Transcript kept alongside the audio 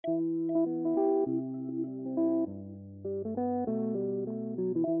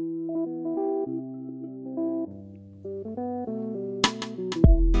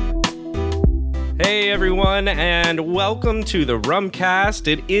Hey everyone, and welcome to the Rumcast.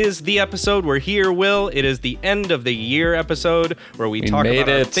 It is the episode we're here, Will. It is the end of the year episode where we talk about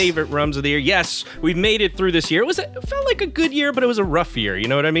our favorite rums of the year. Yes, we've made it through this year. It felt like a good year, but it was a rough year. You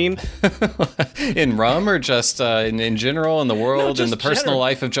know what I mean? In rum, or just in general, in the world, in the personal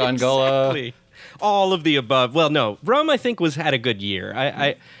life of John Gullah? Exactly. All of the above. Well, no, rum I think had a good year.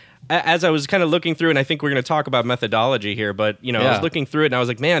 As I was kind of looking through, and I think we're going to talk about methodology here, but, I was looking through it, and I was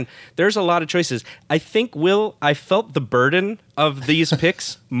like, man, there's a lot of choices. I think, Will, I felt the burden of these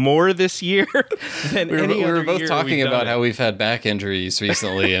picks more this year than any other year. We were both talking about how we've had back injuries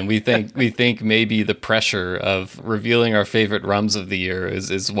recently, and we think maybe the pressure of revealing our favorite rums of the year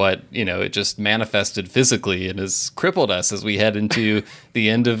is what, it just manifested physically and has crippled us as we head into the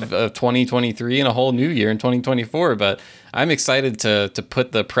end of 2023 and a whole new year in 2024. But I'm excited to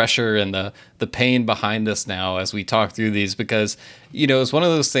put the pressure and the pain behind us now as we talk through these, because, it's one of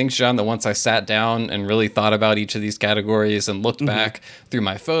those things, John, that once I sat down and really thought about each of these categories and looked back through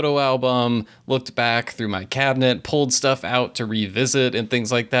my photo album, looked back through my cabinet, pulled stuff out to revisit and things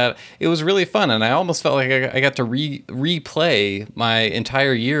like that, it was really fun. And I almost felt like I got to replay my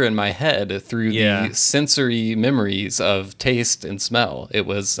entire year in my head through the sensory memories of taste and smell. It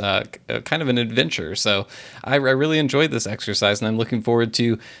was kind of an adventure. So I really enjoyed this exercise, and I'm looking forward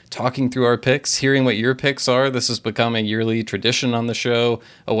to talking through our picks, hearing what your picks are. This has become a yearly tradition on the show,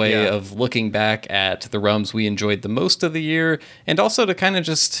 a way of looking back at the rums we enjoyed the most of the year, and also to kind of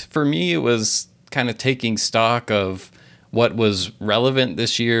just, for me, it was kind of taking stock of what was relevant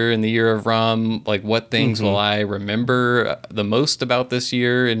this year in the year of rum, like what things will I remember the most about this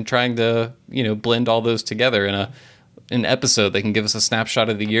year, and trying to, blend all those together in an episode that can give us a snapshot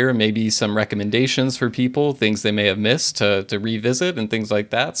of the year and maybe some recommendations for people, things they may have missed to revisit and things like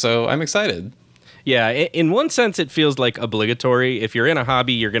that. So I'm excited. Yeah, in one sense, it feels like obligatory. If you're in a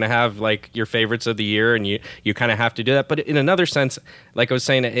hobby, you're going to have like your favorites of the year, and you kind of have to do that. But in another sense, like I was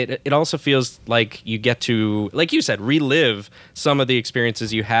saying, it also feels like you get to, like you said, relive some of the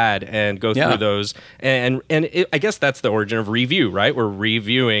experiences you had and go through those. And I guess that's the origin of review, right? We're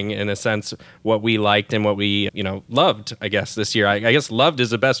reviewing, in a sense, what we liked and what we, loved, I guess, this year. I guess loved is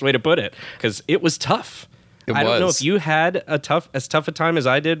the best way to put it, because it was tough. I don't know if you had as tough a time as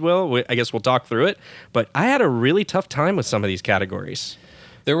I did, Will. I guess we'll talk through it. But I had a really tough time with some of these categories.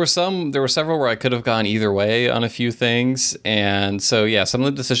 There were several where I could have gone either way on a few things. And so, some of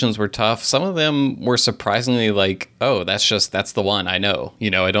the decisions were tough. Some of them were surprisingly like, oh, that's the one I know.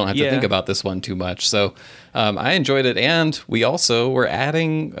 I don't have to think about this one too much. So I enjoyed it. And we also were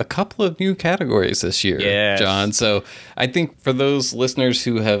adding a couple of new categories this year, John. So I think for those listeners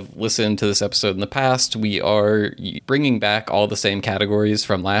who have listened to this episode in the past, we are bringing back all the same categories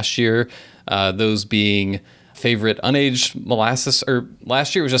from last year, those being favorite unaged molasses, or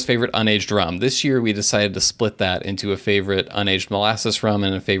last year was just favorite unaged rum. This year we decided to split that into a favorite unaged molasses rum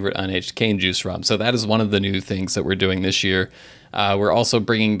and a favorite unaged cane juice rum. So that is one of the new things that we're doing this year. We're also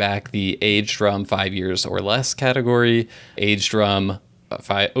bringing back the aged rum 5 years or less category, aged rum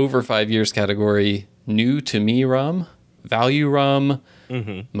over 5 years category, new to me rum, value rum,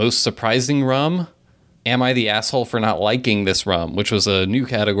 most surprising rum, am I the asshole for not liking this rum, which was a new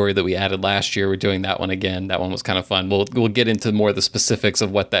category that we added last year. We're doing that one again. That one was kind of fun. We'll get into more of the specifics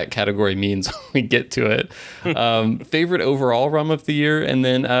of what that category means when we get to it. Favorite overall rum of the year, and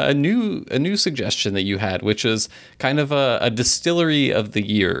then a new suggestion that you had, which is kind of a distillery of the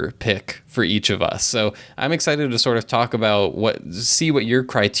year pick for each of us. So I'm excited to sort of talk about see what your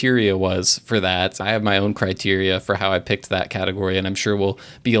criteria was for that. I have my own criteria for how I picked that category, and I'm sure we'll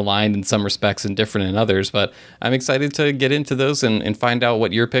be aligned in some respects and different in others. But I'm excited to get into those and find out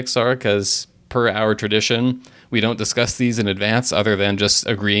what your picks are, because per our tradition, we don't discuss these in advance other than just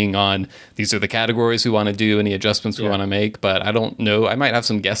agreeing on these are the categories we want to do, any adjustments we want to make. But I don't know. I might have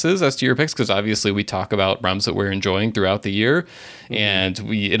some guesses as to your picks, because obviously we talk about rums that we're enjoying throughout the year. And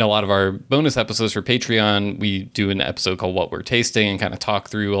we, in a lot of our bonus episodes for Patreon, we do an episode called What We're Tasting and kind of talk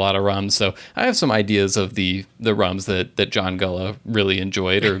through a lot of rums. So I have some ideas of the rums that John Gullah really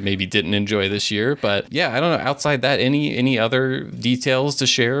enjoyed or maybe didn't enjoy this year. But I don't know. Outside that, any other details to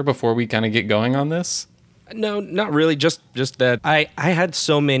share before we kind of get going on this? No, not really. Just that I had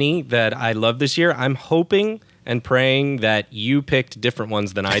so many that I loved this year. I'm hoping and praying that you picked different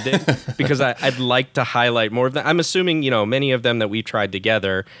ones than I did, because I'd like to highlight more of them. I'm assuming, many of them that we tried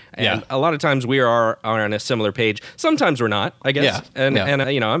together, and a lot of times we are on a similar page. Sometimes we're not, I guess. And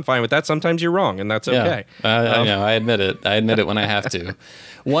I'm fine with that. Sometimes you're wrong, and that's okay. I know. I admit it. I admit it when I have to.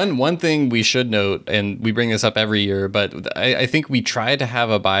 One thing we should note, and we bring this up every year, but I think we try to have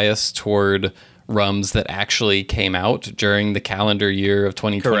a bias toward rums that actually came out during the calendar year of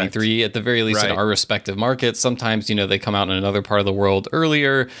 2023, Correct. at the very least in our respective markets. Sometimes, they come out in another part of the world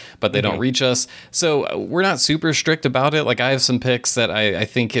earlier, but they don't reach us. So we're not super strict about it. Like, I have some picks that I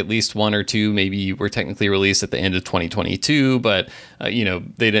think at least one or two maybe were technically released at the end of 2022, but,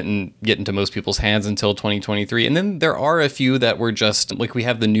 they didn't get into most people's hands until 2023. And then there are a few that were just, like, we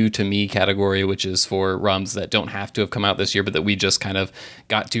have the new to me category, which is for rums that don't have to have come out this year, but that we just kind of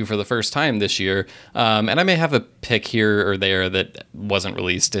got to for the first time this year. And I may have a pick here or there that wasn't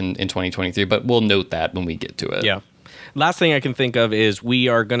released in 2023, but we'll note that when we get to it. Yeah. Last thing I can think of is we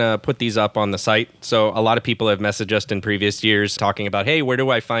are going to put these up on the site. So a lot of people have messaged us in previous years talking about, hey, where do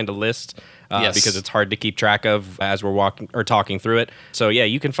I find a list? Yes. Because it's hard to keep track of as we're walking or talking through it. So yeah,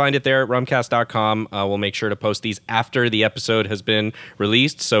 you can find it there at rumcast.com. We'll make sure to post these after the episode has been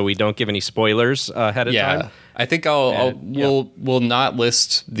released, so we don't give any spoilers ahead of time. I think we'll not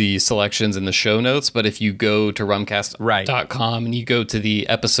list the selections in the show notes, but if you go to rumcast.com and you go to the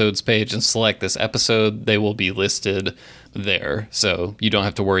episodes page and select this episode, they will be listed there. So you don't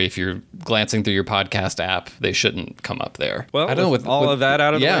have to worry if you're glancing through your podcast app, they shouldn't come up there. Well, I don't know, with all of that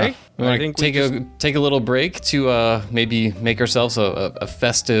out of the way, I think take a little break to maybe make ourselves a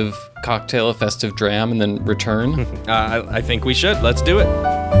festive cocktail, a festive dram, and then return. I think we should. Let's do it.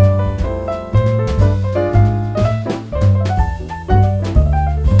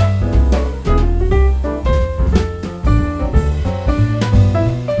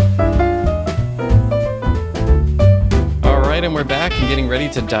 And we're back and getting ready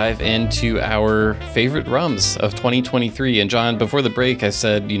to dive into our favorite rums of 2023. And John, before the break, I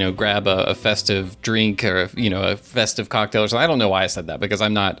said, grab a festive drink or a festive cocktail or something. I don't know why I said that, because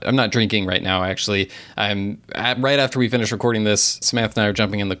I'm not drinking right now. Actually, right after we finish recording this, Samantha and I are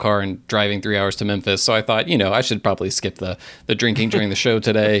jumping in the car and driving 3 hours to Memphis. So I thought, I should probably skip the drinking during the show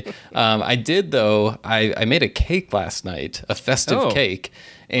today. I did though. I made a cake last night, a festive cake.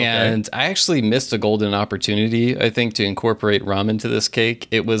 And I actually missed a golden opportunity, I think, to incorporate rum into this cake.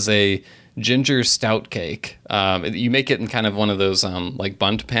 It was a ginger stout cake. You make it in kind of one of those like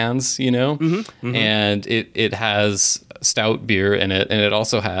bunt pans, and it has stout beer in it, and it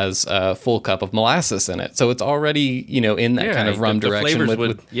also has a full cup of molasses in it. So it's already, in that kind of rum direction.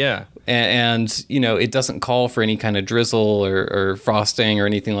 And it doesn't call for any kind of drizzle or frosting or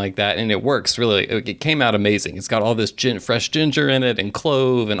anything like that. And it works really. It came out amazing. It's got all this fresh ginger in it, and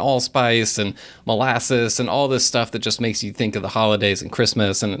clove and allspice and molasses and all this stuff that just makes you think of the holidays and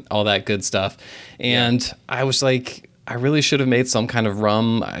Christmas and all that good stuff. And I was like, I really should have made some kind of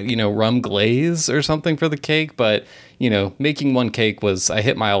rum glaze or something for the cake. But, making one cake I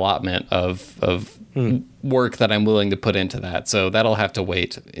hit my allotment of work that I'm willing to put into that. So that'll have to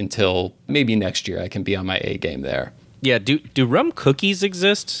wait until maybe next year I can be on my A game there. Yeah, do rum cookies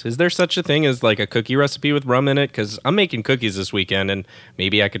exist? Is there such a thing as like a cookie recipe with rum in it? Because I'm making cookies this weekend, and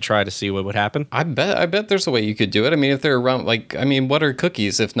maybe I could try to see what would happen. I bet there's a way you could do it. I mean, if they're rum, what are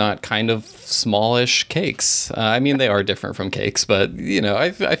cookies if not kind of smallish cakes? They are different from cakes, but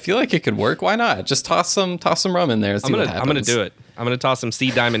I feel like it could work. Why not? Just toss some rum in there and see what happens. I'm gonna do it. I'm going to toss some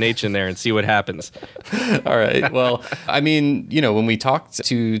C Diamond H in there and see what happens. All right. Well, when we talked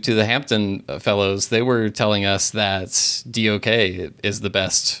to the Hampton fellows, they were telling us that DOK is the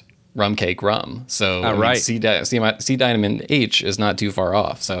best rum cake rum. So C Diamond H is not too far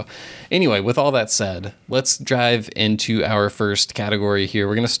off. So anyway, with all that said, let's dive into our first category here.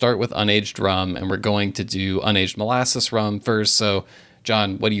 We're going to start with unaged rum, and we're going to do unaged molasses rum first. So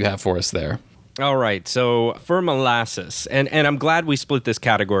John, what do you have for us there? All right, so for molasses, and I'm glad we split this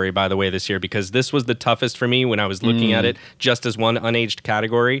category, by the way, this year, because this was the toughest for me when I was looking at it just as one unaged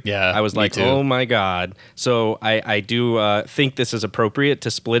category. Yeah, I was like, oh my God. So I do think this is appropriate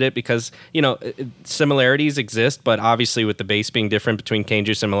to split it because, similarities exist, but obviously with the base being different between cane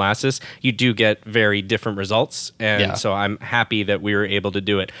juice and molasses, you do get very different results. And so I'm happy that we were able to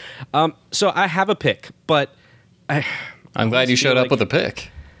do it. So I have a pick, but I'm glad you showed up with a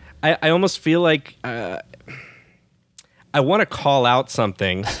pick. I almost feel like I want to call out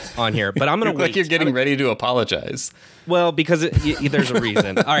something on here, but I'm going to wait. Like you're getting ready to apologize. Well, because there's a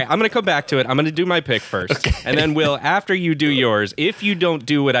reason. All right, I'm going to come back to it. I'm going to do my pick first. Okay. And then after you do yours, if you don't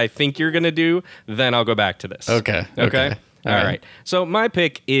do what I think you're going to do, then I'll go back to this. Okay. All right. So my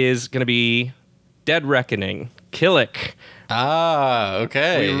pick is going to be Dead Reckoning, Killick. Ah,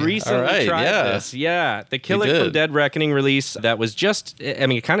 okay. We recently tried this. Yeah. The Killick from Dead Reckoning release that was just,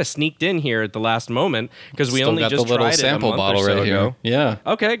 it kind of sneaked in here at the last moment because we only just tried it a month or so ago. Yeah.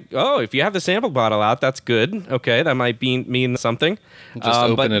 Okay. Oh, if you have the sample bottle out, that's good. Okay. That might mean something. Just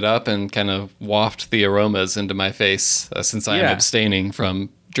open it up and kind of waft the aromas into my face since I am abstaining from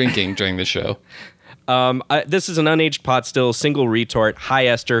drinking during the show. This is an unaged pot still, single retort, high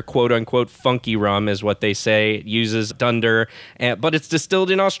ester, quote unquote funky rum is what they say. It uses dunder, but it's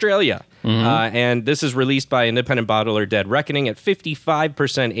distilled in Australia. And this is released by independent bottler Dead Reckoning at 55%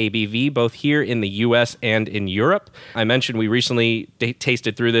 ABV, both here in the US and in Europe. I mentioned we recently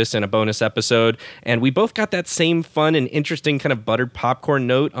tasted through this in a bonus episode, and we both got that same fun and interesting kind of buttered popcorn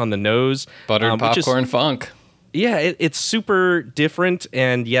note on the nose. Buttered popcorn funk. Yeah, it's super different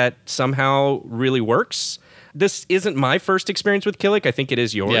and yet somehow really works. This isn't my first experience with Killick. I think it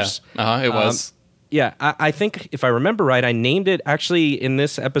is yours. Yeah, it was. Yeah, I think if I remember right, I named it actually in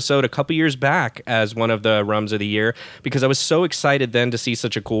this episode a couple years back as one of the rums of the year because I was so excited then to see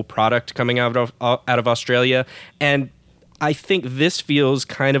such a cool product coming out of Australia. And I think this feels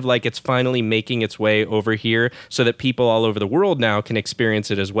kind of like it's finally making its way over here so that people all over the world now can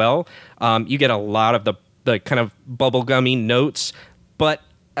experience it as well. You get a lot of the kind of bubblegummy notes, but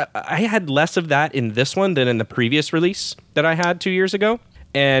I had less of that in this one than in the previous release that I had 2 years ago.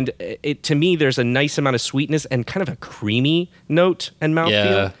 And to me, there's a nice amount of sweetness and kind of a creamy note and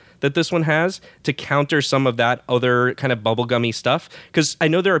mouthfeel that this one has to counter some of that other kind of bubblegummy stuff. Because I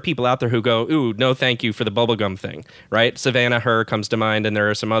know there are people out there who go, ooh, no thank you for the bubblegum thing, right? Savannah Her comes to mind, and there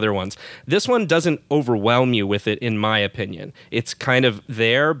are some other ones. This one doesn't overwhelm you with it, in my opinion. It's kind of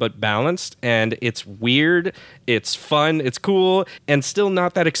there, but balanced, and it's weird, it's fun, it's cool, and still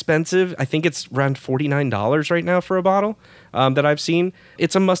not that expensive. I think it's around $49 right now for a bottle. That I've seen.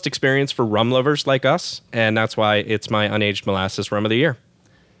 It's a must experience for rum lovers like us, and that's why it's my unaged molasses rum of the year.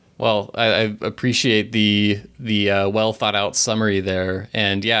 Well, I appreciate the well thought out summary there,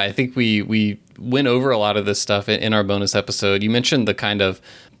 and yeah, I think we went over a lot of this stuff in our bonus episode. You mentioned the kind of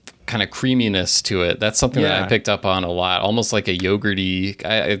creaminess to it. That's something that I picked up on a lot, almost like a yogurty.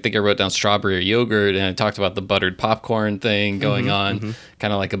 I think I wrote down strawberry yogurt, and I talked about the buttered popcorn thing going on,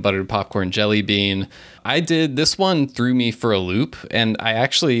 kind of like a buttered popcorn jelly bean. This one threw me for a loop, and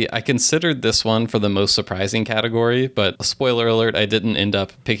I considered this one for the most surprising category, but spoiler alert, I didn't end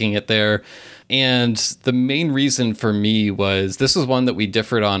up picking it there. And the main reason for me was this is one that we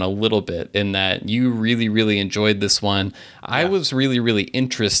differed on a little bit in that you really, really enjoyed this one. Yeah. I was really, really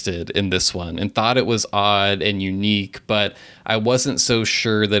interested in this one and thought it was odd and unique, but I wasn't so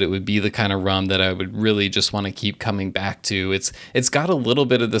sure that it would be the kind of rum that I would really just want to keep coming back to. It's got a little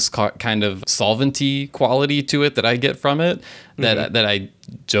bit of this kind of solventy quality to it that I get from it that I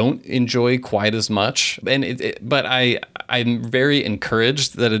don't enjoy quite as much. But I'm very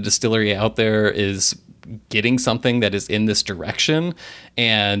encouraged that a distillery out there is getting something that is in this direction,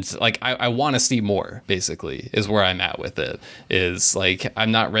 and like I want to see more, basically, is where I'm at with it. Is like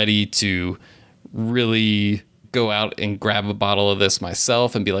I'm not ready to really go out and grab a bottle of this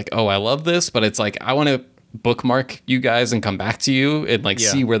myself and be like, oh, I love this, but it's like I want to bookmark you guys and come back to you and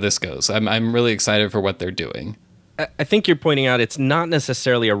see where this goes. I'm really excited for what they're doing. I think you're pointing out it's not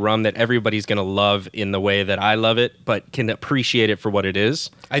necessarily a rum that everybody's going to love in the way that I love it, but can appreciate it for what it is.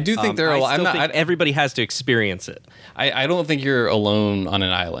 I do think there are a lot. Everybody has to experience it. I don't think you're alone on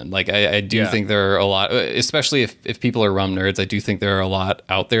an island. Like I do think there are a lot, especially if people are rum nerds. I do think there are a lot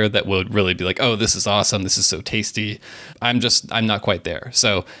out there that would really be like, oh, this is awesome. This is so tasty. I'm not quite there.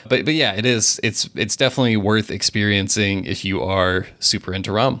 So, but yeah, it's definitely worth experiencing if you are super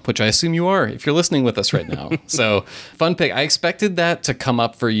into rum, which I assume you are if you're listening with us right now. So fun pick. I expected that to come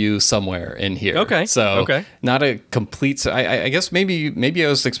up for you somewhere in here. Okay. So not a complete. I guess maybe I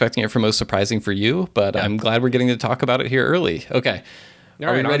was expecting it for most surprising for you, but I'm glad we're getting to talk about it here early. Okay. All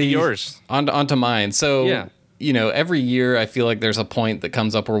right, ready? Yours. On to mine. So, every year I feel like there's a point that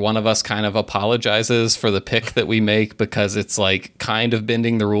comes up where one of us kind of apologizes for the pick that we make because it's like kind of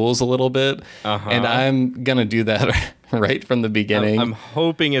bending the rules a little bit. And I'm going to do that right from the beginning. I'm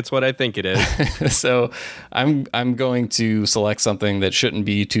hoping it's what I think it is. So I'm going to select something that shouldn't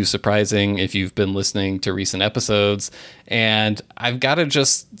be too surprising if you've been listening to recent episodes. And I've got to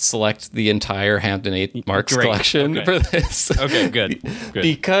just select the entire Hampton 8 Marks collection for this. Okay, good.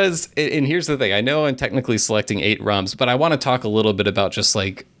 Because, and here's the thing, I know I'm technically selecting 8 rums, but I want to talk a little bit about just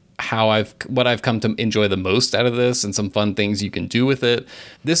like what I've come to enjoy the most out of this and some fun things you can do with it.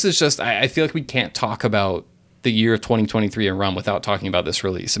 This is just, I feel like we can't talk about the year of 2023 in rum without talking about this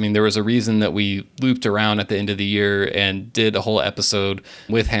release. I mean, there was a reason that we looped around at the end of the year and did a whole episode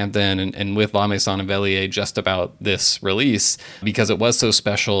with Hampton and with La Maison and Vellier just about this release, because it was so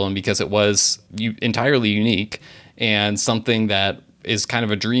special and because it was entirely unique and something that is kind of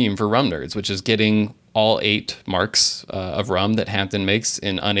a dream for rum nerds, which is getting all 8 marks of rum that Hampton makes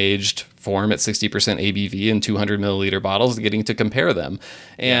in unaged form at 60% ABV in 200 milliliter bottles, getting to compare them.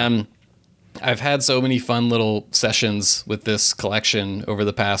 And I've had so many fun little sessions with this collection over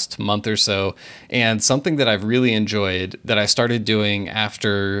the past month or so, and something that I've really enjoyed that I started doing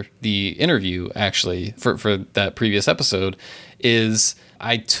after the interview, actually, for that previous episode, is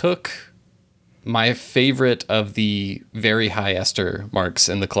I took my favorite of the very high ester marks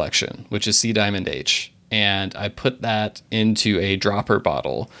in the collection, which is Sea Diamond H, and I put that into a dropper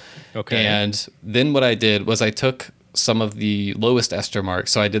bottle. Okay. And then what I did was I took some of the lowest ester marks.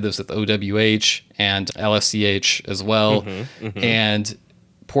 So I did this with OWH and LFCH as well, and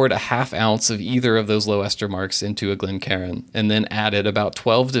poured a half ounce of either of those low ester marks into a Glencairn, and then added about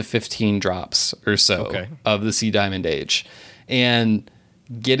 12 to 15 drops or so of the Sea Diamond H. And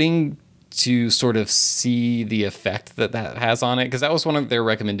getting to sort of see the effect that has on it, because that was one of their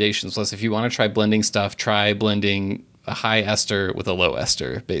recommendations, was if you want to try blending stuff, try blending a high ester with a low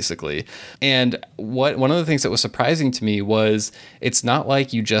ester, basically. And one of the things that was surprising to me was it's not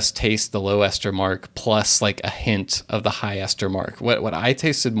like you just taste the low ester mark plus like a hint of the high ester mark. What I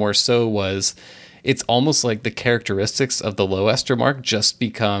tasted more so was it's almost like the characteristics of the low ester mark just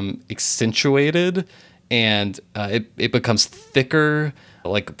become accentuated, and it becomes thicker,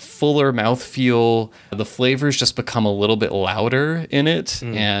 like fuller mouthfeel. The flavors just become a little bit louder in it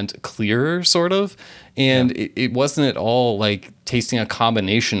and clearer, sort of. And it wasn't at all like tasting a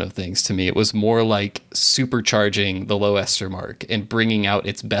combination of things to me. It was more like supercharging the low ester mark and bringing out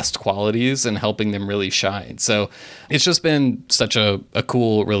its best qualities and helping them really shine. So it's just been such a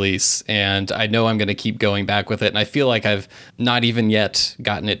cool release, and I know I'm going to keep going back with it. And I feel like I've not even yet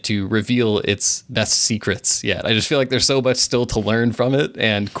gotten it to reveal its best secrets yet. I just feel like there's so much still to learn from it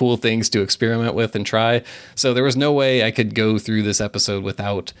and cool things to experiment with and try. So there was no way I could go through this episode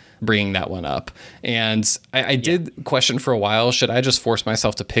without bringing that one up. And I did question for a while, should I just force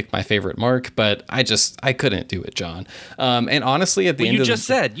myself to pick my favorite mark? But I couldn't do it, John. And honestly, at the end you just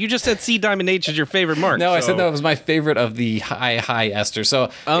said Sea Diamond H is your favorite mark. No, so. I said that was my favorite of the high ester. So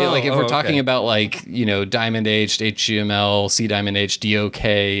if we're talking about like, Diamond H, HGML, Sea Diamond H, DOK,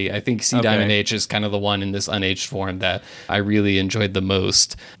 I think Sea Diamond H is kind of the one in this unaged form that I really enjoyed the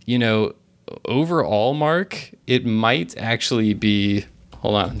most. Overall mark, it might actually be,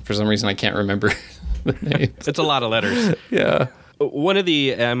 hold on, for some reason I can't remember the name. It's a lot of letters. Yeah. One of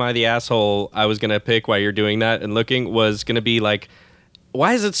the Am I the Asshole I was going to pick while you're doing that and looking was going to be like,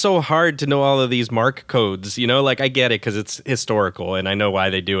 why is it so hard to know all of these mark codes? I get it because it's historical and I know why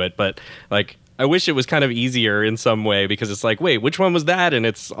they do it, but like, I wish it was kind of easier in some way, because it's like, wait, which one was that? And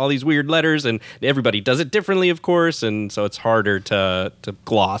it's all these weird letters and everybody does it differently, of course. And so it's harder to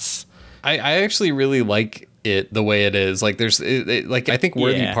gloss. I actually really like it the way it is. Like there's I think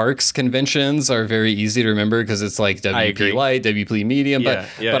Worthy Parks conventions are very easy to remember because it's like WP light, WP medium, but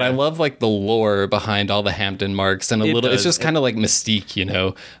I love like the lore behind all the Hampton marks, and it's just kind of like mystique,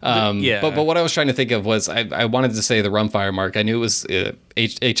 But what I was trying to think of was I wanted to say the Rumfire mark. I knew it was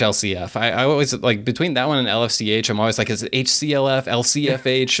HLCF. I always like between that one and LFCH. I'm always like, is it HCLF,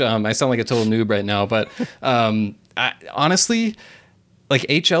 LCFH? I sound like a total noob right now, but honestly, like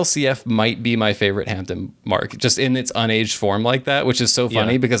HLCF might be my favorite Hampton mark, just in its unaged form like that, which is so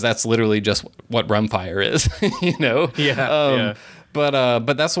funny because that's literally just what Rumfire is,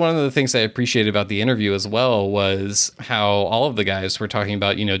 But that's one of the things I appreciated about the interview as well, was how all of the guys were talking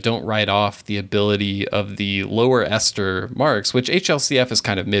about, don't write off the ability of the lower ester marks, which HLCF is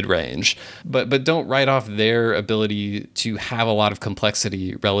kind of mid-range, but don't write off their ability to have a lot of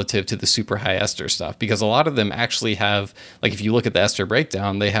complexity relative to the super high ester stuff, because a lot of them actually have, like if you look at the ester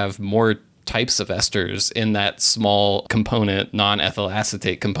breakdown, they have more types of esters in that small component, non-ethyl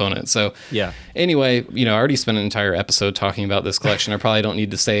acetate component. So anyway, I already spent an entire episode talking about this collection. I probably don't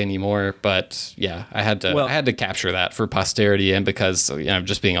need to say anymore, but I had to capture that for posterity, and because,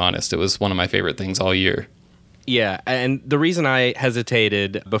 just being honest, it was one of my favorite things all year. Yeah, and the reason I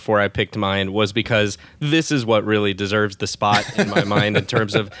hesitated before I picked mine was because this is what really deserves the spot in my mind in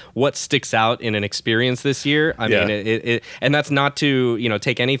terms of what sticks out in an experience this year. I mean, it and that's not to,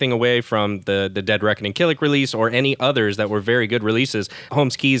 take anything away from the Dead Reckoning Killick release or any others that were very good releases.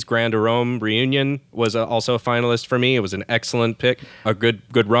 Holmes Key's Grand Arome Reunion was also a finalist for me. It was an excellent pick, a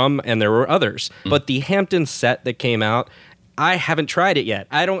good rum, and there were others. But the Hampton set that came out, I haven't tried it yet.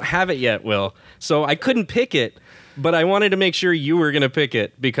 I don't have it yet, Will. So I couldn't pick it, but I wanted to make sure you were going to pick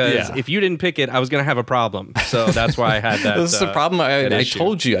it, because if you didn't pick it, I was going to have a problem. So that's why I had that. This is the problem. I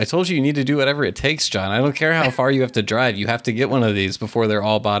told you need to do whatever it takes, John. I don't care how far you have to drive. You have to get one of these before they're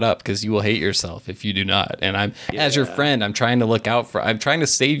all bought up, because you will hate yourself if you do not. And as your friend, I'm trying to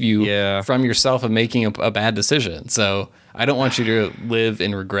save you from yourself of making a bad decision. So I don't want you to live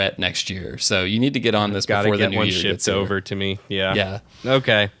in regret next year. So you need to get on this before the new year gets over to me. Yeah.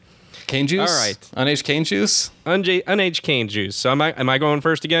 Okay. Cane juice? All right. Unaged cane juice? Unaged cane juice. So am I going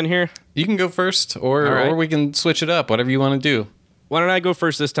first again here? You can go first, or we can switch it up, whatever you want to do. Why don't I go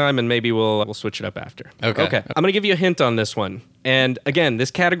first this time, and maybe we'll switch it up after. Okay. I'm going to give you a hint on this one. And again,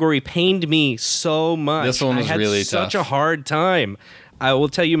 this category pained me so much. This one was really tough. Such a hard time. I will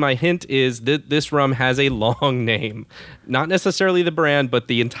tell you my hint is that this rum has a long name. Not necessarily the brand, but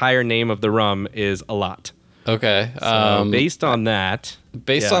the entire name of the rum is a lot. Okay. So based on that...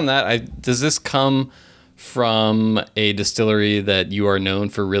 does this come from a distillery that you are known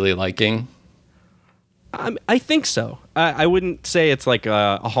for really liking? I think so. I wouldn't say it's like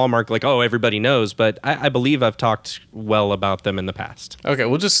a hallmark, like, oh, everybody knows, but I believe I've talked well about them in the past. Okay,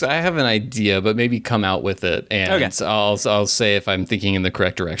 I have an idea, but maybe come out with it, and I'll say if I'm thinking in the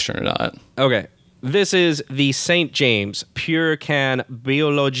correct direction or not. Okay. This is the St. James Pure Can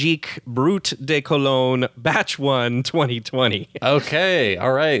Biologique Brut de Cologne Batch 1 2020. Okay,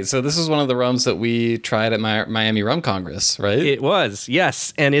 all right. So this is one of the rums that we tried at Miami Rum Congress, right? It was,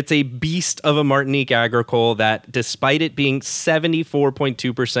 yes. And it's a beast of a Martinique agricole that, despite it being 74.2%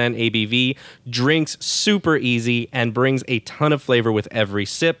 ABV, drinks super easy and brings a ton of flavor with every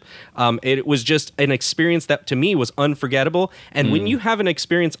sip. It was just an experience that, to me, was unforgettable. And when you have an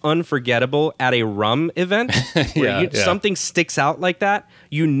experience unforgettable at a rum event where something sticks out like that,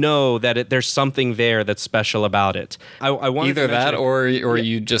 you know that there's something there that's special about it. I either that or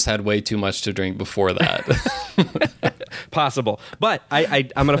you just had way too much to drink before that. Possible, but I'm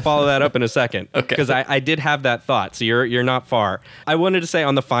going to follow that up in a second because I did have that thought. So you're not far. I wanted to say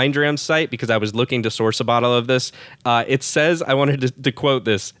on the Fine Drams site, because I was looking to source a bottle of this. It says, I wanted to quote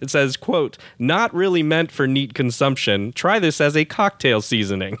this. It says, quote, "Not really meant for neat consumption. Try this as a cocktail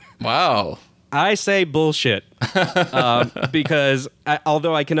seasoning." Wow. I say bullshit because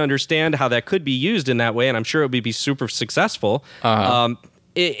although I can understand how that could be used in that way, and I'm sure it would be super successful,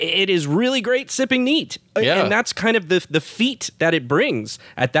 it is really great sipping neat. Yeah. And that's kind of the feat that it brings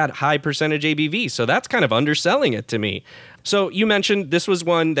at that high percentage ABV. So that's kind of underselling it to me. So you mentioned this was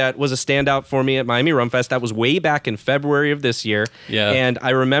one that was a standout for me at Miami Rum Fest. That was way back in February of this year. Yeah. And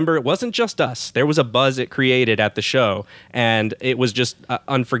I remember it wasn't just us. There was a buzz it created at the show, and it was just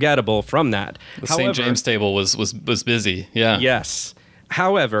unforgettable from that. The St. James table was busy. Yeah. Yes.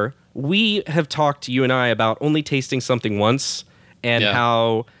 However, we have talked, you and I, about only tasting something once and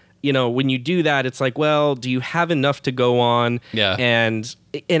how, when you do that, it's like, well, do you have enough to go on? Yeah. And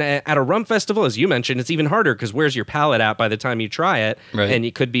at a rum festival, as you mentioned, it's even harder because where's your palate at by the time you try it? Right. And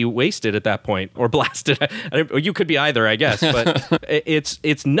you could be wasted at that point or blasted. Or you could be either, I guess. But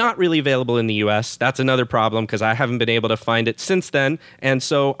it's not really available in the U.S. That's another problem because I haven't been able to find it since then. And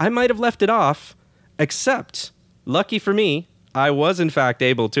so I might have left it off, except, lucky for me, I was, in fact,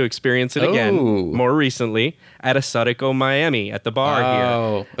 able to experience it again more recently at Asadico Miami at the bar here.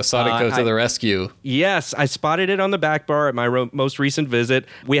 Oh, Asadico to the rescue. Yes, I spotted it on the back bar at my most recent visit.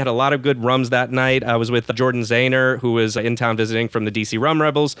 We had a lot of good rums that night. I was with Jordan Zahner, who was in town visiting from the DC Rum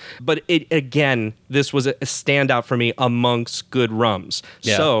Rebels. But this was a standout for me amongst good rums.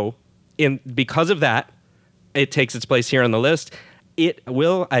 Yeah. So because of that, it takes its place here on the list. It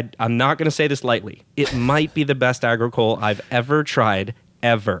will, I'm not going to say this lightly, it might be the best agricole I've ever tried,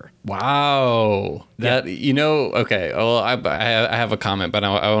 ever. Wow. Okay, well, I have a comment, but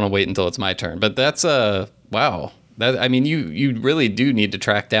I want to wait until it's my turn. But that's wow. You really do need to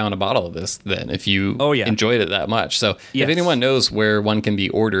track down a bottle of this then if you enjoyed it that much. So if anyone knows where one can be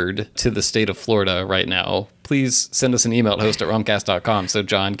ordered to the state of Florida right now, please send us an email at host@rumcast.com so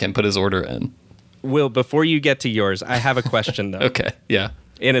John can put his order in. Will, before you get to yours, I have a question, though. Okay, yeah.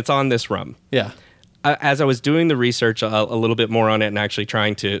 And it's on this rum. Yeah. As I was doing the research a little bit more on it and actually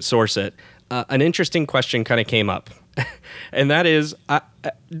trying to source it, an interesting question kind of came up. And that is,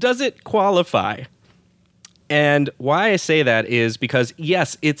 does it qualify? And why I say that is because,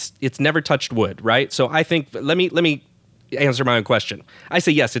 yes, it's never touched wood, right? So I think, let me answer my own question. I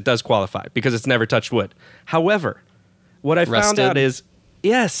say, yes, it does qualify because it's never touched wood. However, what I found out is,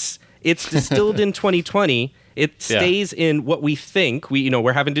 yes, it's distilled in 2020. It stays in what we think.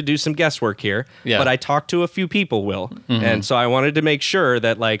 We're having to do some guesswork here. Yeah. But I talked to a few people, Will. Mm-hmm. And so I wanted to make sure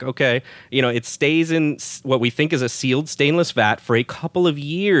that, it stays in what we think is a sealed stainless vat for a couple of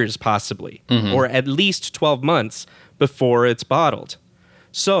years, possibly, or at least 12 months before it's bottled.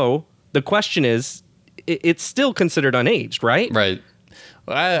 So the question is, it's still considered unaged, right? Right.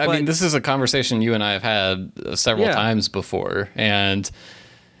 Well, I mean, this is a conversation you and I have had several times before. And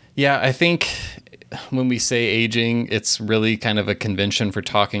yeah, I think when we say aging, it's really kind of a convention for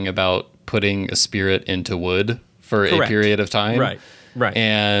talking about putting a spirit into wood for a period of time. Right.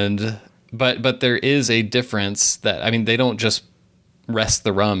 And but there is a difference that, they don't just rest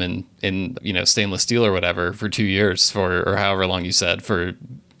the rum in stainless steel or whatever for 2 years or however long you said for.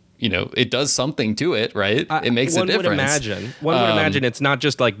 It does something to it, right? It makes a difference. One would imagine it's not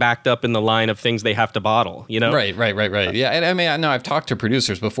just like backed up in the line of things they have to bottle, Right. Yeah, and I mean, I know I've talked to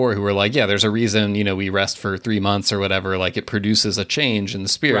producers before who were like, yeah, there's a reason, we rest for 3 months or whatever. Like it produces a change in the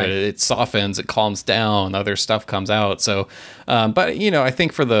spirit. Right. It softens, it calms down, other stuff comes out. So, but I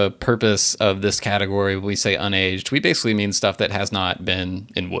think for the purpose of this category, when we say unaged, we basically mean stuff that has not been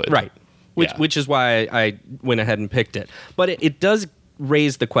in wood. Right. Which is why I went ahead and picked it. But it does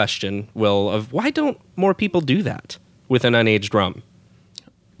raise the question, Will, of why don't more people do that with an unaged rum?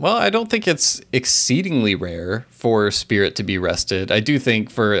 Well, I don't think it's exceedingly rare for spirit to be rested. I do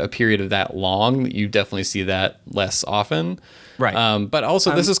think for a period of that long, you definitely see that less often. Right. But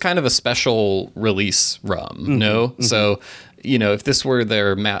also, this is kind of a special release rum, no? Mm-hmm. So, if this were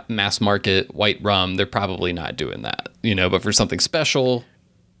their mass market white rum, they're probably not doing that, but for something special,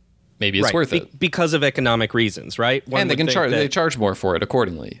 maybe it's worth it. Because of economic reasons, right? And they can charge more for it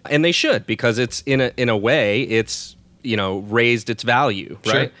accordingly. And they should, because it's in a way, it's, raised its value,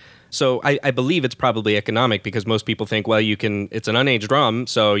 right? Sure. So I believe it's probably economic because most people think, well, it's an unaged rum,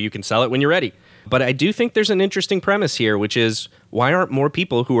 so you can sell it when you're ready. But I do think there's an interesting premise here, which is why aren't more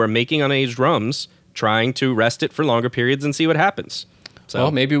people who are making unaged rums trying to rest it for longer periods and see what happens? So,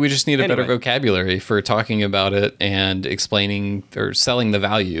 well, maybe we just need a better vocabulary for talking about it and explaining or selling the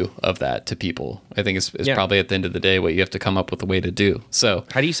value of that to people. I think it's probably at the end of the day what you have to come up with a way to do. So,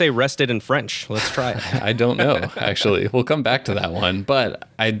 how do you say rested in French? Let's try it. I don't know, actually. We'll come back to that one. But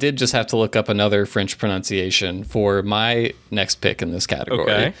I did just have to look up another French pronunciation for my next pick in this category,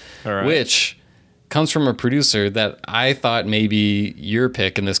 okay. All right. Which comes from a producer that I thought maybe your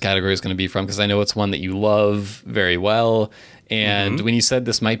pick in this category is going to be from, because I know it's one that you love very well. And when you said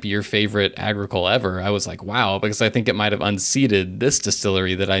this might be your favorite agricole ever, I was like, wow, because I think it might have unseated this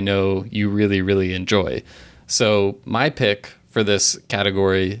distillery that I know you really, really enjoy. So my pick for this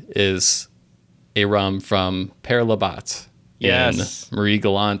category is a rum from Père Labat in Marie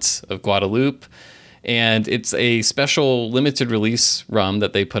Galante of Guadeloupe. And it's a special limited release rum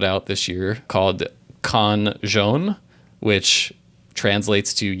that they put out this year called Cane Jaune, which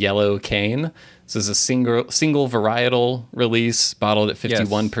translates to yellow cane. This is a single varietal release, bottled at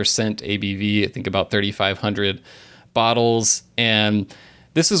 51% ABV, I think about 3,500 bottles. And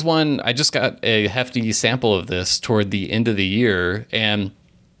this is one, I just got a hefty sample of this toward the end of the year. And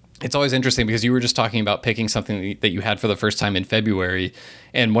it's always interesting because you were just talking about picking something that you had for the first time in February.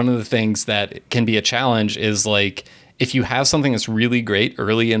 And one of the things that can be a challenge is like, if you have something that's really great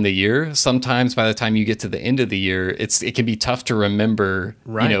early in the year, sometimes by the time you get to the end of the year, it can be tough to remember,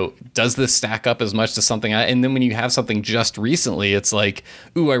 does this stack up as much to something? And then when you have something just recently, it's like,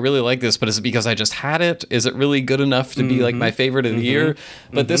 ooh, I really like this, but is it because I just had it? Is it really good enough to be like my favorite of the year?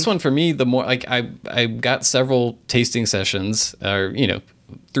 But this one for me, the more like I got several tasting sessions, or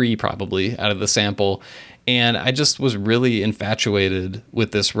 3 probably out of the sample. And I just was really infatuated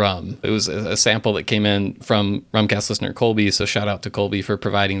with this rum. It was a sample that came in from Rumcast listener Colby, so shout out to Colby for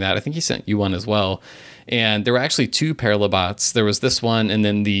providing that. I think he sent you one as well. And there were actually 2 Père Labats. There was this one, and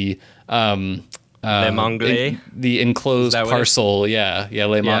then the Le Manglais, the enclosed parcel. Le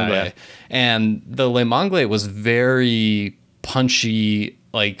Manglais. Yeah. And the Le Manglais was very punchy,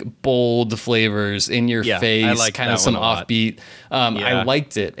 like bold flavors in your face, like kind of some offbeat. I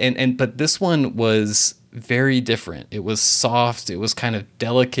liked it. But this one was very different. It was soft. It was kind of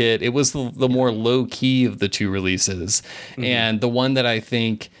delicate. It was the more low key of the 2 releases. And the one that I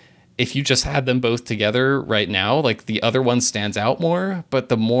think, if you just had them both together right now, like the other one stands out more, but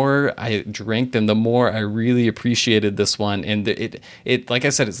the more I drank them, the more I really appreciated this one. And it like I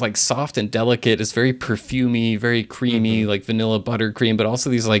said, it's like soft and delicate. It's very perfumey, very creamy, like vanilla buttercream, but also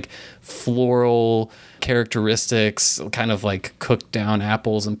these like floral characteristics, kind of like cooked down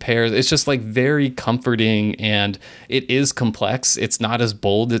apples and pears. It's just like very comforting, and it is complex. It's not as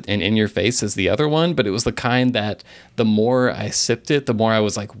bold and in your face as the other one, but it was the kind that the more I sipped it, the more I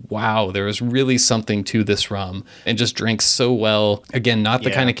was like, wow, there was really something to this rum, and just drank so well. Again, not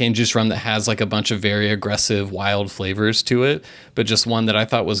the kind of cane juice rum that has like a bunch of very aggressive wild flavors to it, but just one that I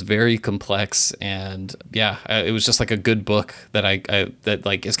thought was very complex. And it was just like a good book that that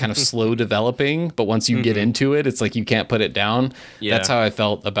like is kind of slow developing, but once you get into it, it's like you can't put it down. That's how I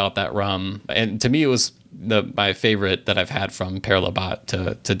felt about that rum. And to me, it was my favorite that I've had from Père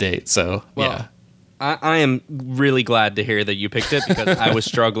Labat to date. So, I am really glad to hear that you picked it, because I was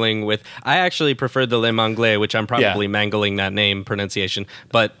struggling with... I actually preferred the Le Manglais, which I'm probably mangling that name pronunciation,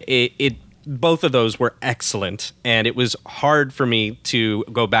 but it both of those were excellent, and it was hard for me to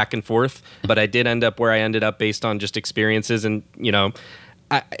go back and forth, but I did end up where I ended up based on just experiences. And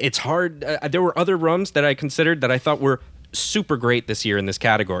it's hard. There were other rums that I considered that I thought were super great this year in this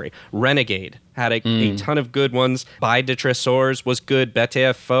category. Renegade had a ton of good ones. By de Tresors was good.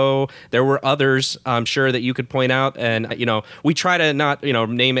 BTFO. There were others, I'm sure, that you could point out. And, we try to not,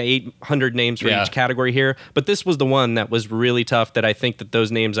 name 800 names for each category here. But this was the one that was really tough, that I think that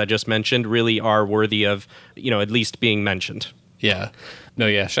those names I just mentioned really are worthy of, at least being mentioned. Yeah. No,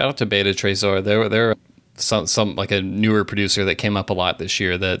 yeah. Shout out to Beta Tresor. They're some like a newer producer that came up a lot this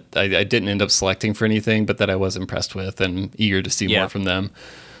year that I didn't end up selecting for anything, but that I was impressed with and eager to see more from them.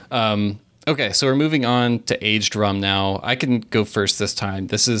 Okay, so we're moving on to aged rum now. I can go first this time.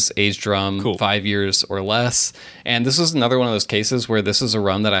 This is aged rum, 5 years or less. And this was another one of those cases where this is a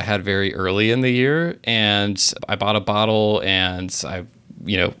rum that I had very early in the year. And I bought a bottle and I've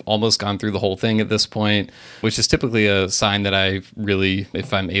almost gone through the whole thing at this point, which is typically a sign that I really,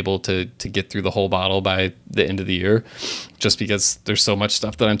 if I'm able to get through the whole bottle by the end of the year, just because there's so much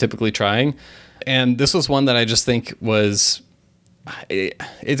stuff that I'm typically trying. And this was one that I just think was,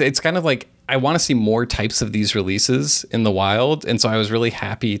 it's kind of like, I want to see more types of these releases in the wild. And so I was really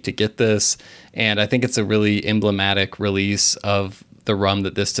happy to get this. And I think it's a really emblematic release of the rum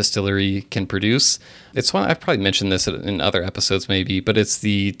that this distillery can produce. It's one, I've probably mentioned this in other episodes maybe, but it's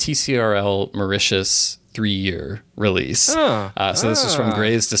the TCRL Mauritius 3-year release. So this is from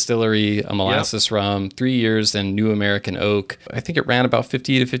Gray's Distillery, a molasses rum, 3 years and New American Oak. I think it ran about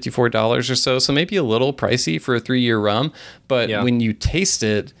 $50 to $54 or so. So maybe a little pricey for a 3-year rum. But when you taste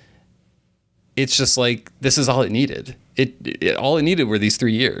it, it's just like, this is all it needed. All it needed were these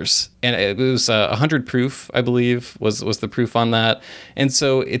 3 years. And it was 100 proof, I believe, was the proof on that. And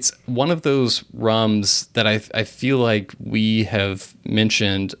so it's one of those rums that I feel like we have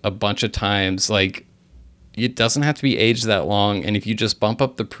mentioned a bunch of times. Like, it doesn't have to be aged that long. And if you just bump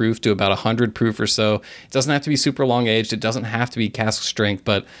up the proof to about 100 proof or so, it doesn't have to be super long aged. It doesn't have to be cask strength,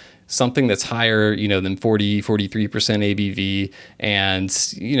 but something that's higher, than 43% ABV, and,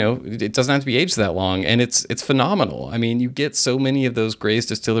 it doesn't have to be aged that long, and it's phenomenal. I mean, you get so many of those Gray's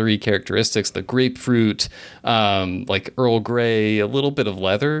Distillery characteristics, the grapefruit, like Earl Grey, a little bit of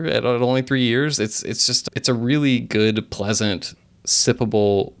leather at only 3 years. It's a really good, pleasant,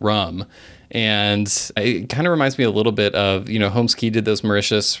 sippable rum. And it kind of reminds me a little bit of, Holmes Key did those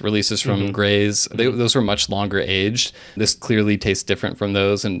Mauritius releases from Gray's. Those were much longer aged. This clearly tastes different from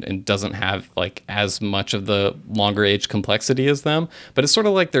those and doesn't have like as much of the longer aged complexity as them. But it's sort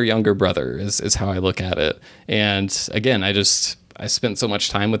of like their younger brother is how I look at it. And again, I spent so much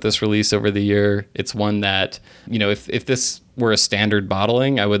time with this release over the year. It's one that, if this were a standard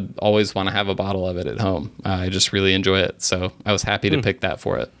bottling, I would always want to have a bottle of it at home. I just really enjoy it. So I was happy to pick that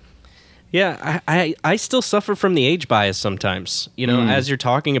for it. Yeah, I still suffer from the age bias sometimes. As you're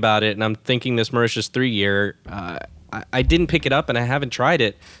talking about it, and I'm thinking this Mauritius 3-year, I didn't pick it up and I haven't tried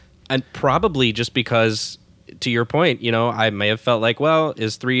it. And probably just because, to your point, I may have felt like, well,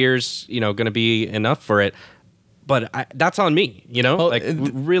 is 3 years, going to be enough for it? But that's on me, well,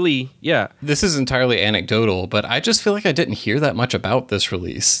 really, yeah. This is entirely anecdotal, but I just feel like I didn't hear that much about this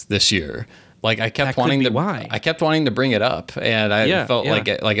release this year. Like I kept wanting to bring it up, and I felt like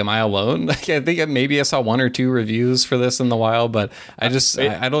am I alone? Like I think maybe I saw 1 or 2 reviews for this in the wild, but I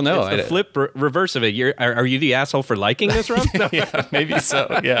don't know. It's the reverse of it. Are you the asshole for liking this rum? No. Yeah, maybe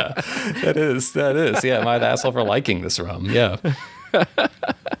so. Yeah, that is. Yeah, am I the asshole for liking this rum? Yeah.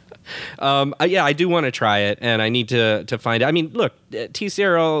 I do want to try it, and I need to find. I mean, look,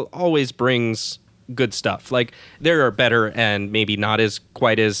 TCRL always brings good stuff. Like there are better and maybe not as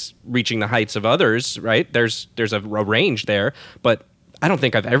quite as reaching the heights of others, right? There's a range there, but I don't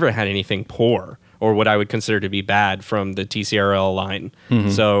think I've ever had anything poor or what I would consider to be bad from the TCRL line.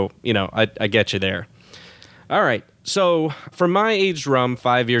 So, I get you there. All right. So for my aged rum,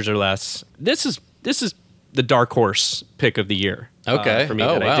 5 years or less, this is the dark horse pick of the year. Okay. For me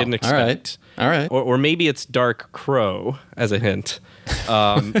that I didn't expect. All right. Or maybe it's Dark Crow as a hint.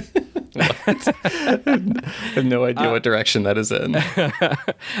 I have no idea what direction that is in.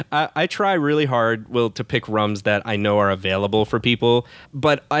 I try really hard, Will, to pick rums that I know are available for people,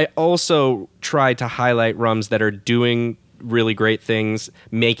 but I also try to highlight rums that are doing really great things,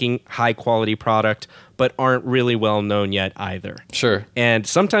 making high quality product, but aren't really well known yet either. Sure. And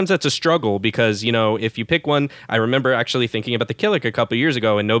sometimes that's a struggle because, if you pick one, I remember actually thinking about the Killick a couple years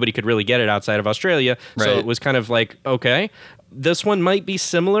ago and nobody could really get it outside of Australia. Right. So it was kind of like, okay, this one might be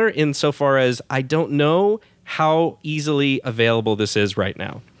similar insofar as I don't know how easily available this is right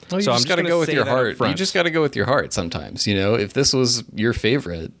now. Well, you so just got to go with your heart. You front. just got to go with your heart sometimes. If this was your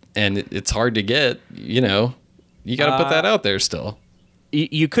favorite and it's hard to get, you got to put that out there still.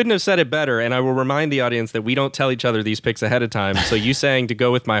 You couldn't have said it better, and I will remind the audience that we don't tell each other these picks ahead of time. So you saying to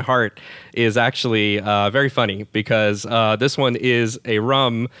go with my heart is actually very funny because this one is a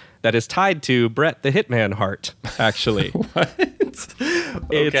rum that is tied to Brett the Hitman Hart, actually. What?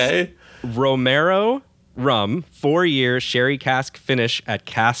 Okay. It's Romero rum, 4-year sherry cask finish at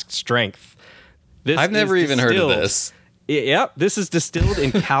cask strength. I've never even heard of this. Yep, this is distilled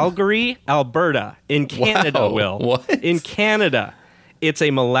in Calgary, Alberta, in Canada, Wow. Will. What? In Canada. It's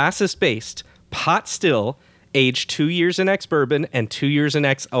a molasses-based pot still, aged 2 years in ex-bourbon and 2 years in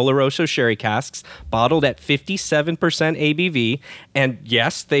ex-Oloroso sherry casks, bottled at 57% ABV. And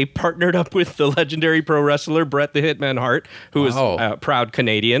yes, they partnered up with the legendary pro wrestler Bret the Hitman Hart, who is a proud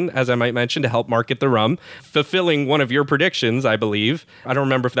Canadian, as I might mention, to help market the rum, fulfilling one of your predictions, I believe. I don't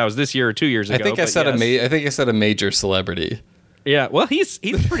remember if that was this year or 2 years ago. I think I said a major celebrity. Yeah, well, he's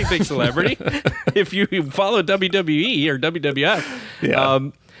a pretty big celebrity if you follow WWE or WWF.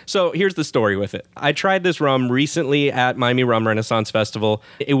 Yeah. So here's the story with it. I tried this rum recently at Miami Rum Renaissance Festival.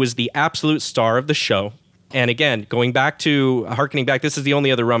 It was the absolute star of the show. And again, harkening back, this is the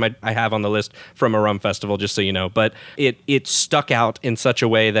only other rum I have on the list from a rum festival, just so you know. But it stuck out in such a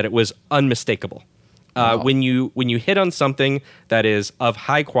way that it was unmistakable. Wow. When you hit on something that is of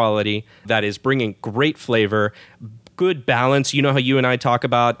high quality, that is bringing great flavor, good balance. You know how you and I talk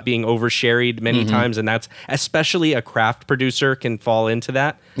about being over-sherried many times, and that's especially a craft producer can fall into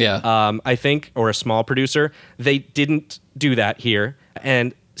that. Yeah. I think, or a small producer. They didn't do that here.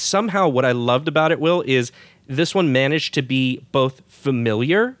 And somehow what I loved about it, Will, is this one managed to be both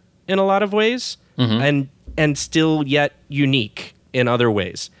familiar in a lot of ways and still yet unique in other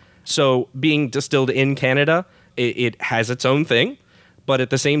ways. So being distilled in Canada, it has its own thing. But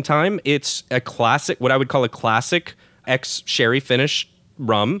at the same time, it's a classic, what I would call a classic ex-sherry finish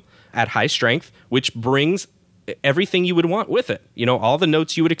rum at high strength, which brings everything you would want with it. All the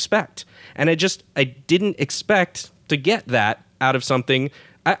notes you would expect. And I didn't expect to get that out of something.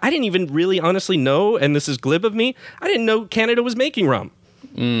 I didn't even really honestly know, and this is glib of me, I didn't know Canada was making rum.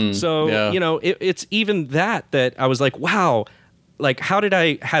 It's even that I was like, wow, like how did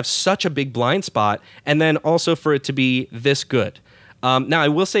I have such a big blind spot? And then also for it to be this good. Now, I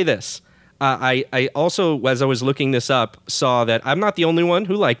will say this. I also, as I was looking this up, saw that I'm not the only one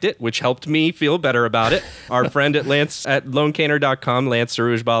who liked it, which helped me feel better about it. Our friend at lonecanner.com, Lance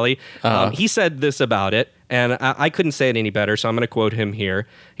Sarujbali, he said this about it, and I couldn't say it any better, so I'm going to quote him here.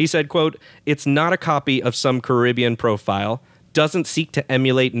 He said, quote, "It's not a copy of some Caribbean profile, doesn't seek to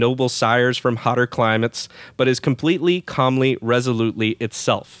emulate noble sires from hotter climates, but is completely, calmly, resolutely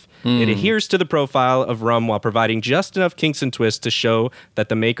itself. It adheres to the profile of rum while providing just enough kinks and twists to show that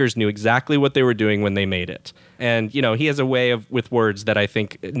the makers knew exactly what they were doing when they made it." And, he has a way with words that I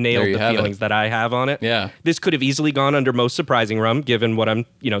think nailed the feelings that I have on it. Yeah. This could have easily gone under most surprising rum, given what I'm,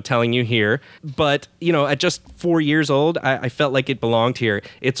 telling you here. But, at just 4 years old, I felt like it belonged here.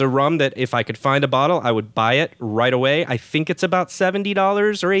 It's a rum that if I could find a bottle, I would buy it right away. I think it's about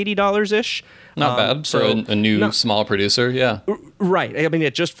 $70 or $80-ish. Not bad for a new small producer, yeah. Right. I mean,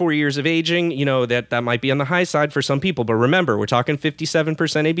 at just 4 years of aging, that might be on the high side for some people. But remember, we're talking 57%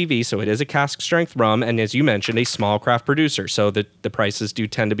 ABV, so it is a cask strength rum. And as you mentioned, a small craft producer. So the prices do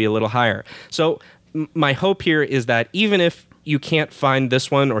tend to be a little higher. So my hope here is that even if you can't find this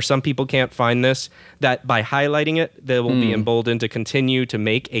one, or some people can't find this, that by highlighting it, they will be emboldened to continue to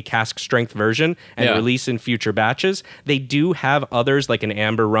make a cask strength version and release in future batches. They do have others like an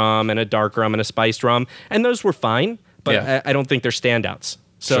amber rum and a dark rum and a spiced rum, and those were fine, but I don't think they're standouts.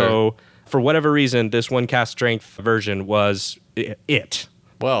 So for whatever reason, this one cask strength version was it.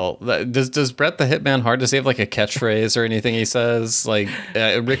 Well, does Bret the Hitman Hart, does he have like a catchphrase or anything he says? Like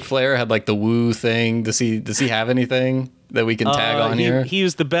Ric Flair had like the woo thing. Does he have anything that we can tag on here? He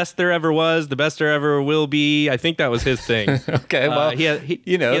was the best there ever was, the best there ever will be. I think that was his thing. Okay, well,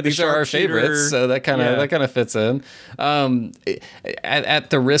 these are our favorites, so that kind of fits in. At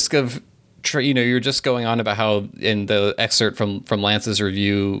the risk of you're just going on about how in the excerpt from Lance's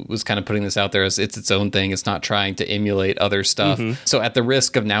review was kind of putting this out there as it's its own thing. It's not trying to emulate other stuff. So at the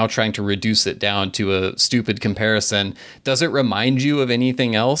risk of now trying to reduce it down to a stupid comparison, does it remind you of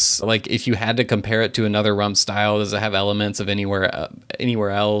anything else? Like if you had to compare it to another rum style, does it have elements of anywhere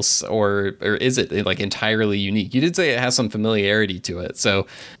else, or is it like entirely unique? You did say it has some familiarity to it. So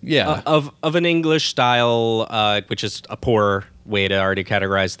yeah. Of an English style, which is a poor way to already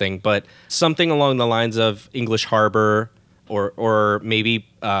categorize thing, but something along the lines of English Harbor or maybe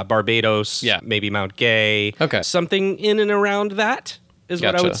Barbados, maybe Mount Gay, okay, something in and around that. is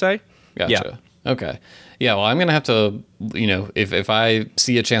what I would say. Gotcha. Yeah. Okay. Yeah, well, I'm gonna have to, if I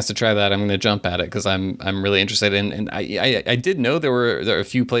see a chance to try that, I'm gonna jump at it because I'm really interested in. And I did know there are a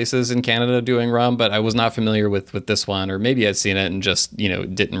few places in Canada doing rum, but I was not familiar with this one, or maybe I'd seen it and just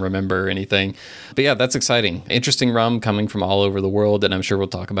didn't remember anything. But yeah, that's exciting. Interesting rum coming from all over the world, and I'm sure we'll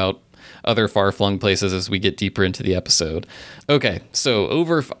talk about other far-flung places as we get deeper into the episode. Okay, so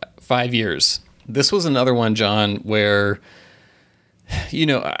over 5 years, this was another one, John, where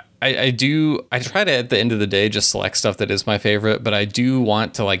I try to, at the end of the day, just select stuff that is my favorite, but I do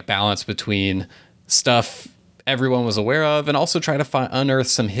want to balance between stuff everyone was aware of and also try to unearth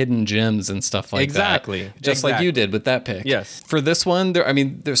some hidden gems and stuff like that. Just like you did with that pick. Yes. For this one,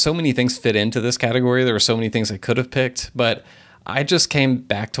 there's so many things fit into this category. There were so many things I could have picked, but I just came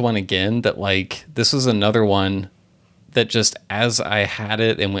back to one again that this was another one that just, as I had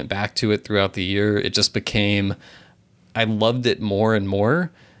it and went back to it throughout the year, it just became, I loved it more and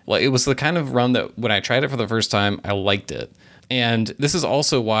more. It was the kind of rum that when I tried it for the first time, I liked it. And this is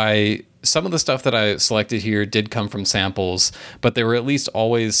also why some of the stuff that I selected here did come from samples, but there were at least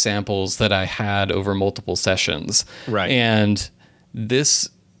always samples that I had over multiple sessions. Right. And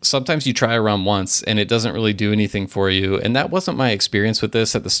sometimes you try a rum once and it doesn't really do anything for you. And that wasn't my experience with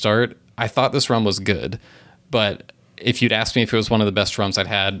this at the start. I thought this rum was good, but if you'd asked me if it was one of the best rums I'd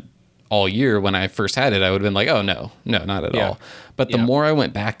had all year when I first had it, I would have been like, oh, no, not at all. But the more I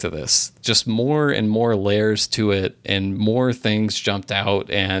went back to this, just more and more layers to it and more things jumped out.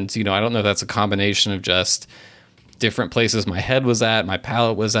 And, I don't know if that's a combination of just different places my head was at, my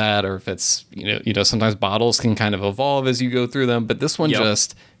palate was at, or if it's, sometimes bottles can kind of evolve as you go through them. But this one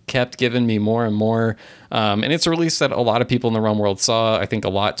just kept giving me more and more. And it's a release that a lot of people in the rum world saw. I think a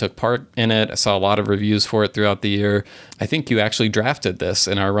lot took part in it. I saw a lot of reviews for it throughout the year. I think you actually drafted this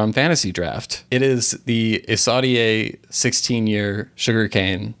in our rum fantasy draft. It is the Isaudier 16-year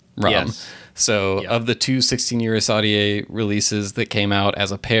sugarcane rum. Yes. So of the two 16-year Isaudier releases that came out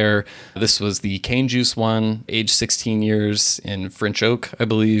as a pair, this was the cane juice one, aged 16 years in French oak, I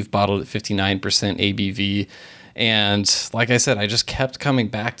believe, bottled at 59% ABV. And like I said, I just kept coming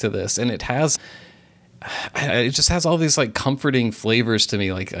back to this, and it just has all these comforting flavors to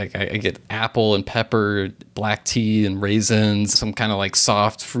me. Like I get apple and pepper, black tea and raisins, some kind of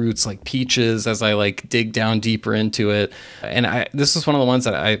soft fruits like peaches as I dig down deeper into it. And this is one of the ones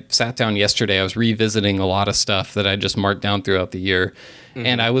that I sat down yesterday. I was revisiting a lot of stuff that I just marked down throughout the year. Mm-hmm.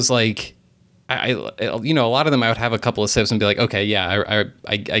 And I was like, a lot of them I would have a couple of sips and be like, okay, yeah,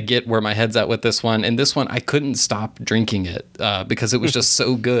 I get where my head's at with this one. And this one, I couldn't stop drinking it because it was just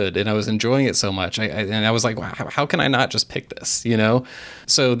so good and I was enjoying it so much. And I was like, wow, how can I not just pick this,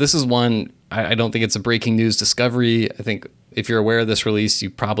 So this is one, I don't think it's a breaking news discovery. I think if you're aware of this release, you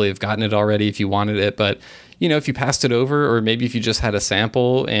probably have gotten it already if you wanted it. But, if you passed it over or maybe if you just had a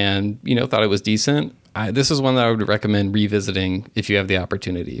sample and, thought it was decent, this is one that I would recommend revisiting if you have the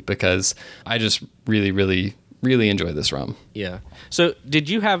opportunity because I just really, really, really enjoy this rum. Yeah. So did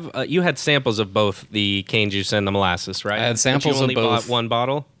you have, you had samples of both the cane juice and the molasses, right? I had samples of both. You only bought one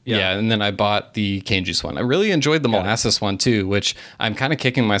bottle? Yeah, and then I bought the cane juice one. I really enjoyed the molasses one too, which I'm kind of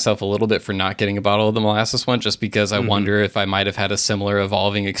kicking myself a little bit for not getting a bottle of the molasses one just because I wonder if I might have had a similar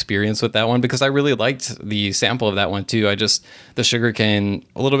evolving experience with that one because I really liked the sample of that one too. The sugarcane,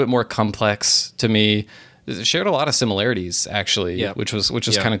 a little bit more complex to me. It shared a lot of similarities actually, which was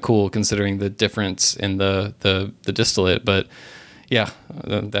kind of cool considering the difference in the distillate. But yeah,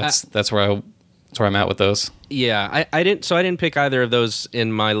 that's where I'm at with those. Yeah, I didn't pick either of those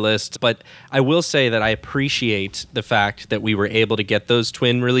in my list, but I will say that I appreciate the fact that we were able to get those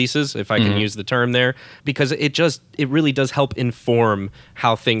twin releases, if I can use the term there, because it really does help inform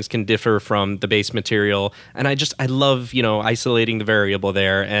how things can differ from the base material. And I love, isolating the variable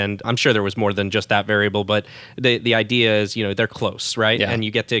there. And I'm sure there was more than just that variable, but the idea is, they're close, right? Yeah. And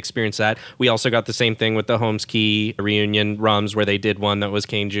you get to experience that. We also got the same thing with the Holmes Key reunion rums where they did one that was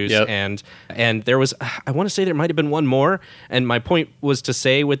cane juice. Yep. And there was, I want to say there might have been one more. And my point was to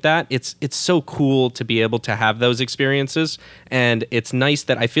say with that, it's so cool to be able to have those experiences. And it's nice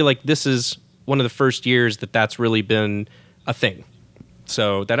that I feel like this is one of the first years that that's really been a thing.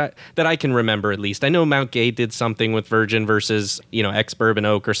 So that I can remember at least. I know Mount Gay did something with Virgin versus, ex-bourbon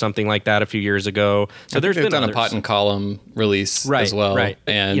oak or something like that a few years ago. So there's been done a pot and column release as well. Right.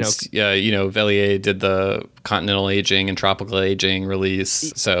 And, Velier did the continental aging and tropical aging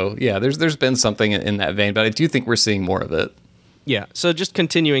release. So, yeah, there's been something in that vein, but I do think we're seeing more of it. Yeah. So just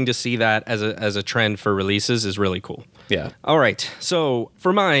continuing to see that as a trend for releases is really cool. Yeah. All right. So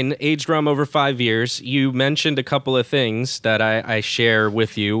for mine, aged rum over 5 years, you mentioned a couple of things that I share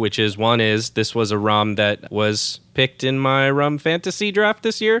with you, which is one is this was a rum that was picked in my rum fantasy draft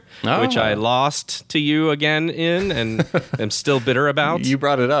this year, which I lost to you again in and am still bitter about. You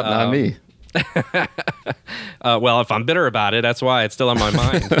brought it up, not me. Well, if I'm bitter about it, that's why it's still on my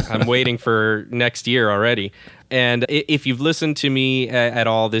mind. I'm waiting for next year already. And if you've listened to me at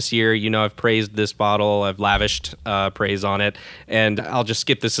all this year, you know I've praised this bottle. I've lavished praise on it. And I'll just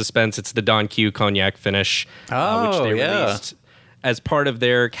skip the suspense. It's the Don Q Cognac finish, which they released as part of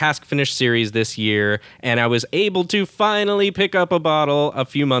their cask finish series this year. And I was able to finally pick up a bottle a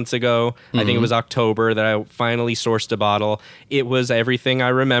few months ago. I think it was October that I finally sourced a bottle. It was everything I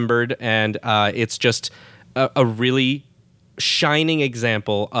remembered. And it's just a really shining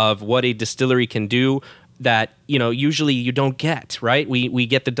example of what a distillery can do that, you know, usually you don't get, right? We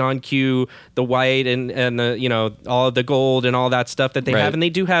get the Don Q, the white and the, you know, all of the gold and all that stuff that they have. And they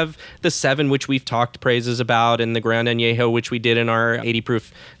do have the 7, which we've talked praises about, and the Grand Añejo, which we did in our 80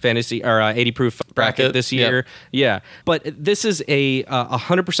 proof fantasy or 80 proof bracket this year. Yep. Yeah. But this is a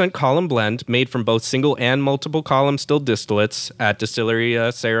 100% column blend made from both single and multiple column still distillates at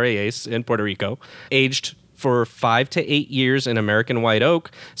Distillery Sierra Ace in Puerto Rico, aged for 5 to 8 years in American white oak,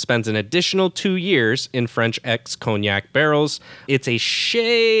 spends an additional 2 years in French X cognac barrels. It's a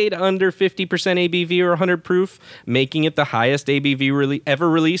shade under 50% ABV or 100 proof, making it the highest ABV ever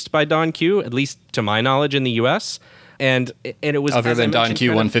released by Don Q, at least to my knowledge in the U.S. And it was other than Don Q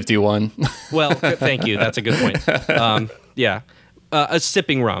 151. Well, thank you. That's a good point. Yeah. A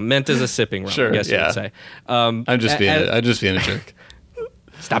sipping rum, meant as a sipping rum, I guess you would say. I'm just being a jerk.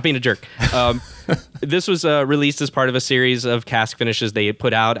 Stop being a jerk. This was released as part of a series of cask finishes they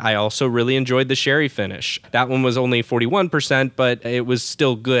put out. I also really enjoyed the sherry finish. That one was only 41%, but it was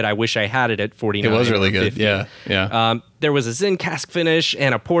still good. I wish I had it at 49. It was really good. 50. Yeah. There was a Zin cask finish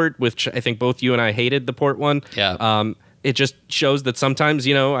and a port, which I think both you and I hated the port one. Yeah. It just shows that sometimes,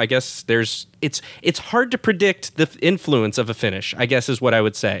 you know, I guess it's hard to predict the influence of a finish, I guess is what I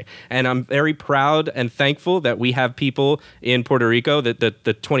would say. And I'm very proud and thankful that we have people in Puerto Rico, that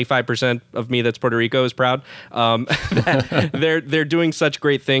the 25% of me that's Puerto Rico is proud, that they're doing such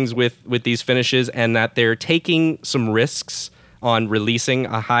great things with these finishes, and that they're taking some risks on releasing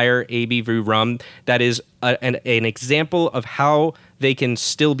a higher ABV rum that is an example of how they can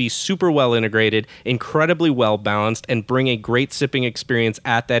still be super well integrated, incredibly well balanced, and bring a great sipping experience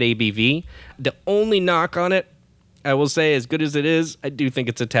at that ABV. The only knock on it, I will say, as good as it is, I do think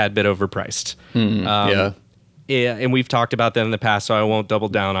it's a tad bit overpriced. Yeah, and we've talked about that in the past, so I won't double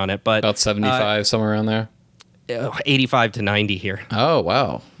down on it. But about 75, somewhere around there. 85 to 90 here. Oh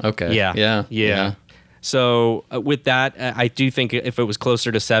wow. Okay. Yeah. So with that, I do think if it was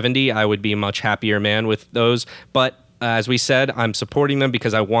closer to 70, I would be a much happier man with those. But as we said, I'm supporting them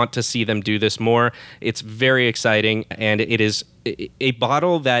because I want to see them do this more. It's very exciting, and it is a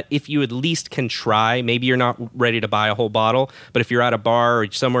bottle that if you at least can try, maybe you're not ready to buy a whole bottle, but if you're at a bar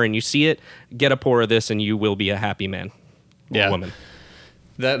or somewhere and you see it, get a pour of this and you will be a happy man or woman.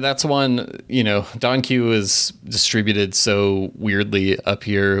 That's one, you know, Don Q is distributed so weirdly up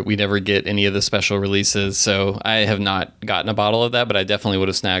here. We never get any of the special releases, so I have not gotten a bottle of that, but I definitely would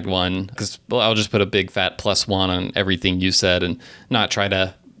have snagged one, because I'll just put a big fat +1 on everything you said and not try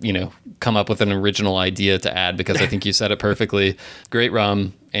to, you know, come up with an original idea to add, because I think you said it perfectly. Great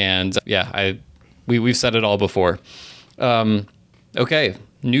rum, and we've said it all before. Okay,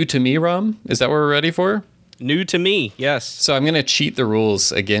 new to me rum, is that what we're ready for? New to me, yes. So I'm going to cheat the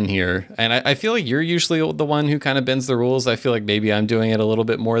rules again here. And I feel like you're usually the one who kind of bends the rules. I feel like maybe I'm doing it a little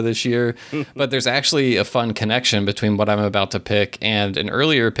bit more this year. But there's actually a fun connection between what I'm about to pick and an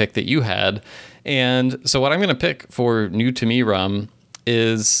earlier pick that you had. And so what I'm going to pick for new to me rum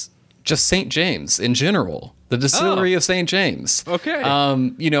is just St. James in general. The distillery of St. James. Okay.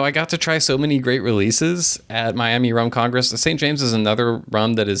 You know, I got to try so many great releases at Miami Rum Congress. St. James is another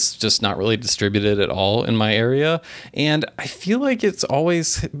rum that is just not really distributed at all in my area. And I feel like it's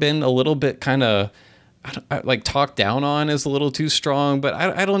always been a little bit kind of like talked down on is a little too strong, but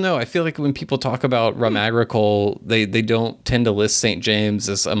I don't know. I feel like when people talk about rum agricole, they don't tend to list St. James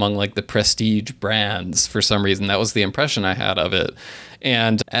as among like the prestige brands for some reason. That was the impression I had of it.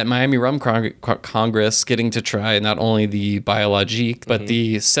 And at Miami Rum Congress, getting to try not only the Biologique, but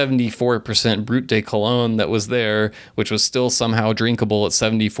the 74% Brut de Cologne that was there, which was still somehow drinkable at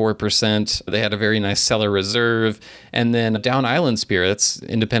 74%. They had a very nice cellar reserve. And then Down Island Spirits,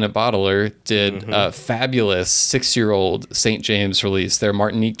 independent bottler, did a fabulous 6-year-old St. James release, their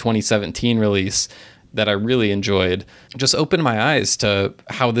Martinique 2017 release. that I really enjoyed. Just opened my eyes to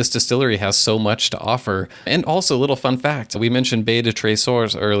how this distillery has so much to offer. And also, little fun fact, we mentioned Baie de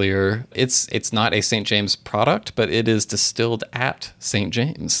Trésors earlier. It's not a St. James product, but it is distilled at St.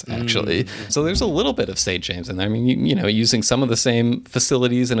 James, actually. So there's a little bit of St. James in there. I mean, you know, using some of the same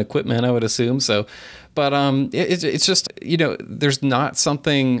facilities and equipment, I would assume. So, but it's just, you know, there's not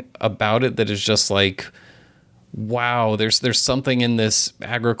something about it that is just like, wow, there's something in this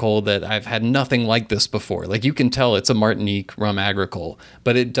agricole that I've had nothing like this before. Like, you can tell it's a Martinique rum agricole,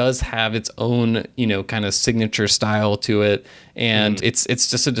 but it does have its own, you know, kind of signature style to it. And it's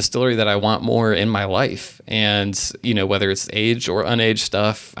just a distillery that I want more in my life. And, you know, whether it's aged or unaged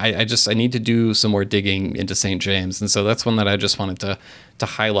stuff, I need to do some more digging into St. James. And so that's one that I just wanted to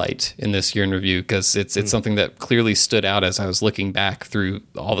highlight in this year in review, because it's something that clearly stood out as I was looking back through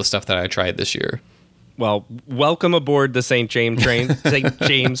all the stuff that I tried this year. Well, welcome aboard the St. James train. St.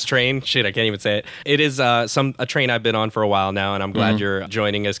 James train. Shit, I can't even say it. It is a train I've been on for a while now, and I'm glad you're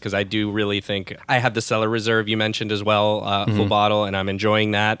joining us, because I do really think I have the Cellar Reserve you mentioned as well, full bottle, and I'm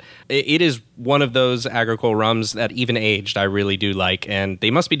enjoying that. It is one of those agricole rums that even aged I really do like, and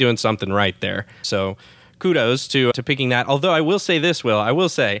they must be doing something right there. So kudos to picking that. Although I will say this, Will, I will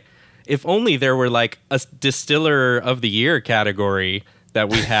say, if only there were like a Distiller of the Year category that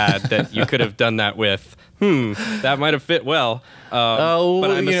we had that you could have done that with. That might have fit well.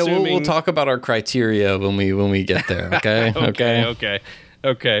 But I'm assuming... we'll talk about our criteria when we get there. Okay.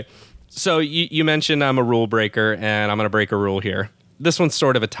 Okay. So you mentioned I'm a rule breaker, and I'm going to break a rule here. This one's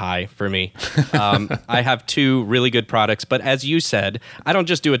sort of a tie for me. I have two really good products, but as you said, I don't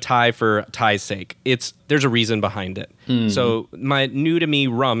just do a tie for tie's sake. There's a reason behind it. So my new to me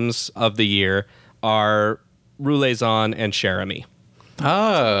rums of the year are Roulaison and Cherami.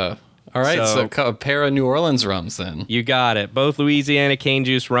 Ah, all right. So a pair of New Orleans rums then. You got it. Both Louisiana cane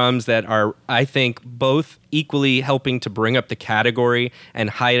juice rums that are, I think, both equally helping to bring up the category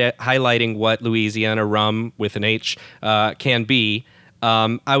and highlighting what Louisiana rum with an H can be.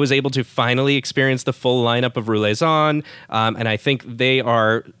 I was able to finally experience the full lineup of Roulaison, and I think they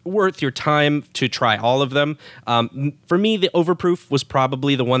are worth your time to try all of them. For me, the Overproof was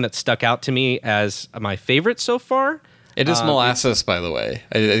probably the one that stuck out to me as my favorite so far. It is molasses, by the way.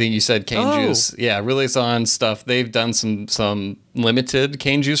 I think you said cane juice. Yeah, Roulaison stuff. They've done some limited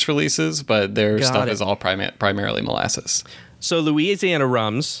cane juice releases, but their stuff is all primarily molasses. So Louisiana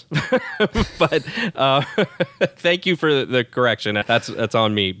rums, but thank you for the correction. That's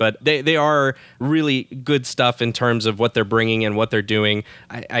on me. But they are really good stuff in terms of what they're bringing and what they're doing.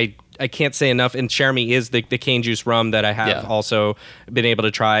 I can't say enough. And Cherami is the cane juice rum that I have also been able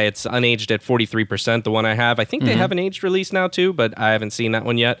to try. It's unaged at 43%, the one I have. I think they have an aged release now too, but I haven't seen that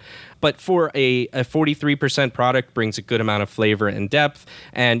one yet. But for a 43% product, brings a good amount of flavor and depth.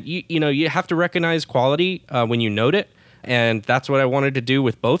 And you have to recognize quality when you note it. And that's what I wanted to do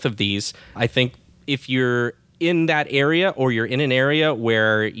with both of these. I think if you're in that area, or you're in an area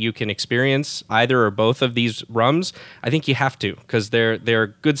where you can experience either or both of these rums, I think you have to, because they're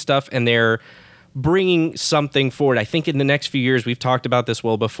good stuff, and they're bringing something forward. I think in the next few years, we've talked about this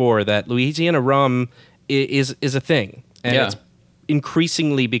well before, that Louisiana rum is a thing, and it's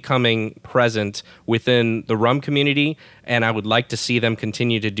increasingly becoming present within the rum community, and I would like to see them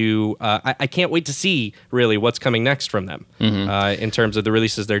continue to do. I can't wait to see really what's coming next from them in terms of the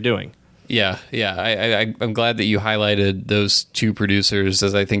releases they're doing. Yeah. I'm glad that you highlighted those two producers,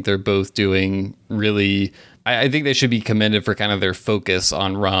 as I think they're both doing really. I think they should be commended for kind of their focus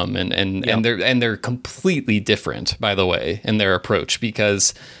on rum, and they're completely different, by the way, in their approach,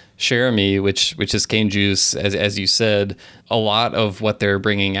 because Cherami, which is cane juice, as you said, a lot of what they're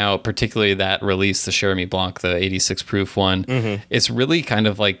bringing out, particularly that release, the Cherami Blanc, the 86 proof one, it's really kind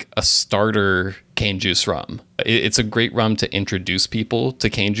of like a starter cane juice rum. It's a great rum to introduce people to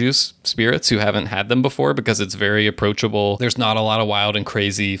cane juice spirits who haven't had them before, because it's very approachable. There's not a lot of wild and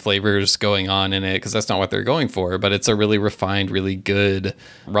crazy flavors going on in it, because that's not what they're going for, but it's a really refined, really good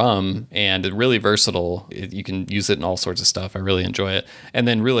rum, and really versatile. You can use it in all sorts of stuff. I really enjoy it. And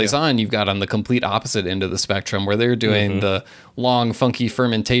then Roulaison, you've got on the complete opposite end of the spectrum, where they're doing the long, funky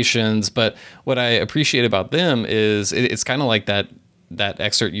fermentations. But what I appreciate about them is it's kind of like that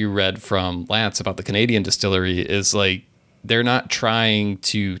excerpt you read from Lance about the Canadian distillery, is like, they're not trying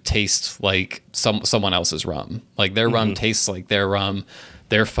to taste like someone else's rum. Like, their rum tastes like their rum,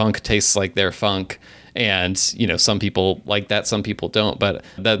 their funk tastes like their funk, And, some people like that, some people don't. But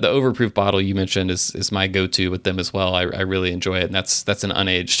the overproof bottle you mentioned is my go-to with them as well. I really enjoy it. And that's an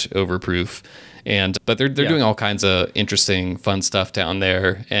unaged overproof. But they're doing all kinds of interesting, fun stuff down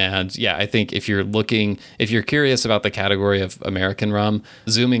there. And yeah, I think if you're curious about the category of American rum,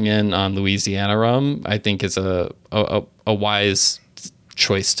 zooming in on Louisiana rum, I think is a wise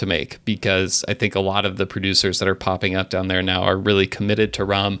choice to make, because I think a lot of the producers that are popping up down there now are really committed to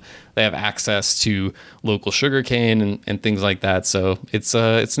rum. They have access to local sugarcane and things like that. So it's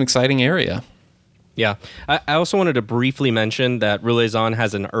an exciting area. Yeah. I also wanted to briefly mention that Rouleaison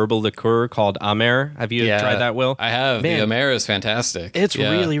has an herbal liqueur called Amer. Have you tried that, Will? I have. Man, the Amer is fantastic. It's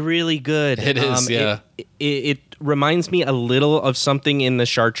really, really good. It is, yeah. It reminds me a little of something in the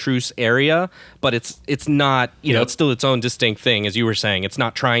chartreuse area, but it's not, it's still its own distinct thing, as you were saying. It's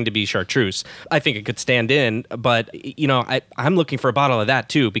not trying to be chartreuse. I think it could stand in, but, I'm looking for a bottle of that,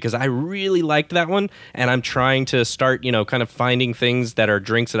 too, because I really liked that one, and I'm trying to start, kind of finding things that are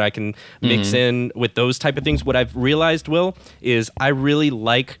drinks that I can mix in with those type of things. What I've realized, Will, is I really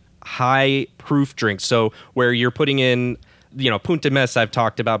like high proof drinks. So where you're putting in, Punta Mess I've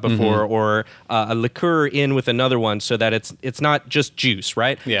talked about before, or a liqueur in with another one, so that it's not just juice,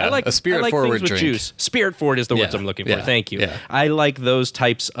 right? Yeah, I like a spirit forward drink. Juice. Spirit forward is the words I'm looking for. Thank you. Yeah. I like those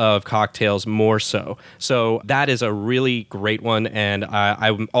types of cocktails more so. So that is a really great one, and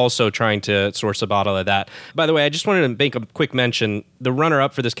I'm also trying to source a bottle of that. By the way, I just wanted to make a quick mention. The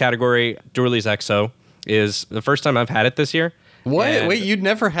runner-up for this category, Dourly's XO, is the first time I've had it this year. What? And wait, you'd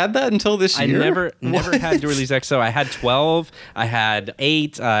never had that until this year? I never had Dourly's XO. I had 12. I had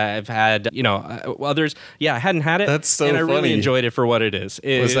 8. I've had, others. Yeah, I hadn't had it. That's so funny. And I funny. really enjoyed it for what it is.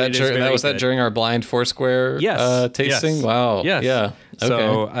 Was that during our blind Foursquare tasting? Yes. Wow. Yes. Yeah. Okay.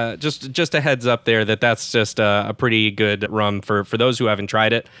 So just a heads up there that's just a pretty good rum for those who haven't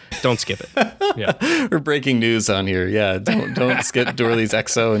tried it. Don't skip it. Yeah. We're breaking news on here. Yeah. Don't skip Dourly's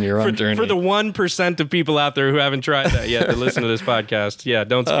XO in your rum journey. For the 1% of people out there who haven't tried that yet to listen to this podcast. Yeah.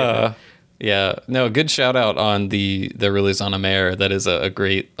 Don't skip it. Yeah, no, good shout out on the Rouleaison Amer. That is a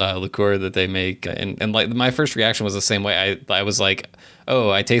great liqueur that they make. And like my first reaction was the same way. I was like, oh,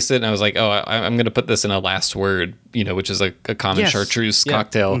 I tasted it and I was like, oh, I'm going to put this in a last word, which is a common chartreuse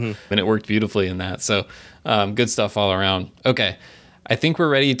cocktail. And it worked beautifully in that. So good stuff all around. Okay, I think we're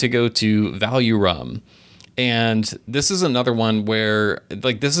ready to go to value rum. And this is another one where,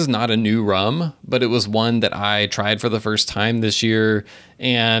 this is not a new rum, but it was one that I tried for the first time this year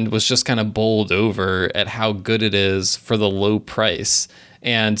and was just kind of bowled over at how good it is for the low price.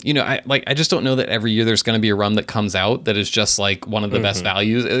 And, I just don't know that every year there's going to be a rum that comes out that is just like one of the best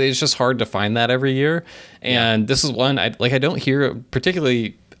values. It's just hard to find that every year. And this is one I don't hear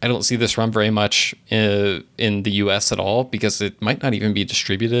particularly. I don't see this rum very much in the US at all, because it might not even be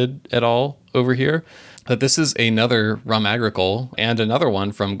distributed at all over here. But this is another rum agricole, and another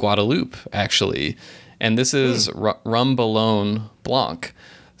one from Guadeloupe, actually. And this is Rum Boulogne Blanc.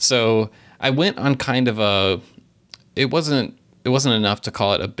 So I went on kind of it wasn't enough to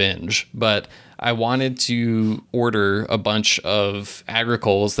call it a binge, but I wanted to order a bunch of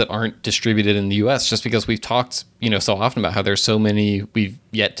agricoles that aren't distributed in the US, just because we've talked, so often about how there's so many we've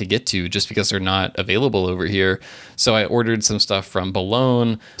yet to get to just because they're not available over here. So I ordered some stuff from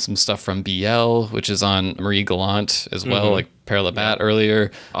Boulogne, some stuff from BL, which is on Marie Gallant as well, like Père Labat earlier,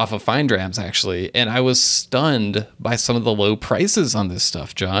 off of Fine Drams actually. And I was stunned by some of the low prices on this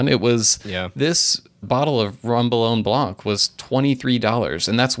stuff, John. It was this bottle of Rum Boulogne Blanc was $23,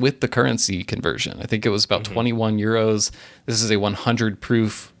 and that's with the currency conversion. I think it was about 21 euros. This is a 100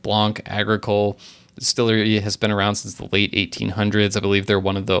 proof Blanc agricole. The distillery has been around since the late 1800s. I believe they're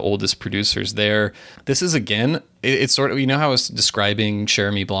one of the oldest producers there. This is, again, it's sort of, how I was describing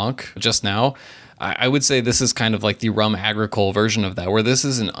Cherami Blanc just now. I would say this is kind of like the rum agricole version of that, where this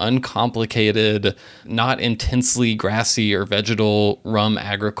is an uncomplicated, not intensely grassy or vegetal rum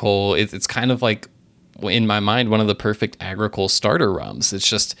agricole. It's kind of like, in my mind, one of the perfect agricole starter rums.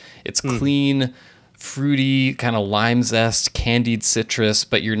 It's clean, fruity, kind of lime zest, candied citrus,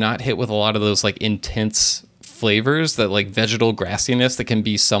 but you're not hit with a lot of those intense flavors, that vegetal grassiness that can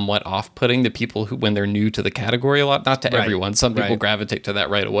be somewhat off-putting to people who, when they're new to the category a lot. Not to everyone. Some people gravitate to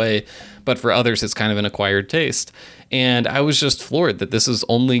that right away, but for others, it's kind of an acquired taste. And I was just floored that this is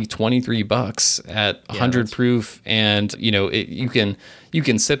only $23 at 100 proof, and you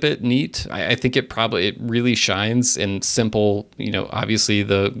can sip it neat. I think it really shines in simple. Obviously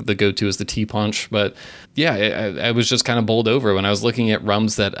the go-to is the tea punch, but yeah, I was just kind of bowled over when I was looking at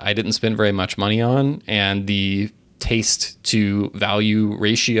rums that I didn't spend very much money on, and the taste to value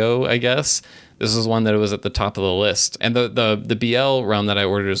ratio, I guess. This is one that was at the top of the list. And the BL rum that I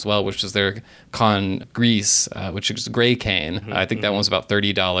ordered as well, which is their Con Gris, which is gray cane. I think that one was about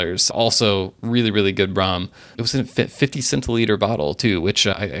 $30. Also really, really good rum. It was in a 50 centiliter bottle too, which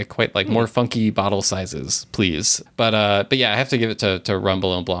I quite like. More funky bottle sizes, please. But yeah, I have to give it to Rum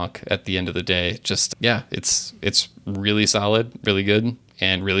Bouillon Blanc at the end of the day. Just, yeah, it's really solid, really good,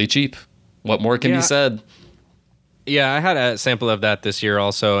 and really cheap. What more can be said? Yeah, I had a sample of that this year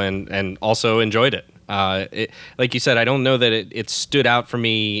also, and also enjoyed it. Like you said, I don't know that it stood out for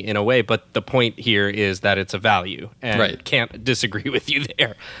me in a way, but the point here is that it's a value, and can't disagree with you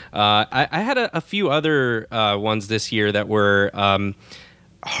there. I had a few other ones this year that were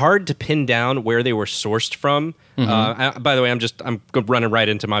hard to pin down where they were sourced from. By the way, I'm running right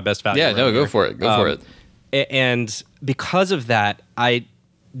into my best value. Yeah, no, go for it. Go for it. And because of that, I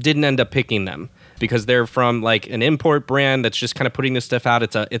didn't end up picking them, because they're from like an import brand that's just kind of putting this stuff out.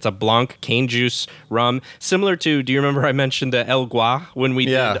 It's a Blanc cane juice rum, similar to, do you remember I mentioned the El Gua when we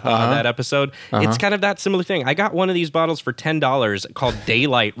did that episode? It's kind of that similar thing. I got one of these bottles for $10 called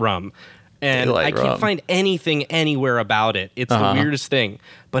Daylight Rum. And I can't find anything anywhere about it. It's the weirdest thing.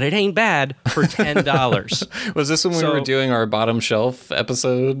 But it ain't bad for $10. Was this when we were doing our bottom shelf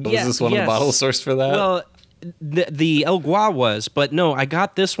episode? Was this one of the bottles sourced for that? Well, the El Gua was, but no, I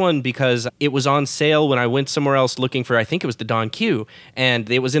got this one because it was on sale when I went somewhere else looking for, I think it was the Don Q, and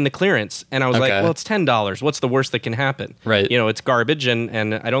it was in the clearance. And I was like, well, it's $10. What's the worst that can happen? Right. You know, it's garbage,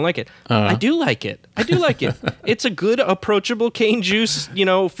 and I don't like it. I do like it. It's a good, approachable cane juice,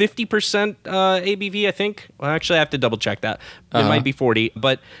 50% ABV, I think. Well, actually, I have to double check that. It might be 40.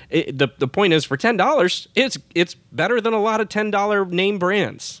 But the point is, for $10, it's better than a lot of $10 name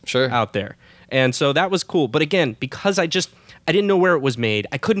brands out there. And so that was cool. But again, because I didn't know where it was made,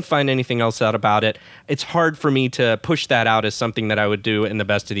 I couldn't find anything else out about it. It's hard for me to push that out as something that I would do in the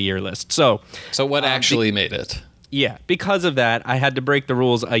best of the year list. So what actually made it? Yeah, because of that, I had to break the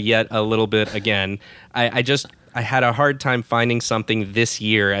rules yet a little bit again. I had a hard time finding something this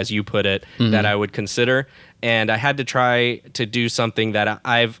year, as you put it, that I would consider. And I had to try to do something that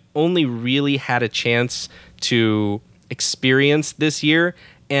I've only really had a chance to experience this year.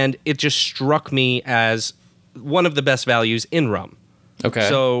 And it just struck me as one of the best values in rum. Okay.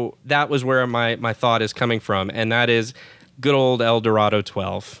 So that was where my thought is coming from. And that is good old El Dorado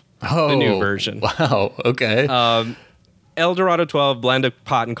 12. The new version. Wow. Okay. El Dorado 12, blend of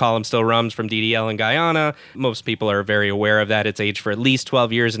pot and column still rums from DDL in Guyana. Most people are very aware of that. It's aged for at least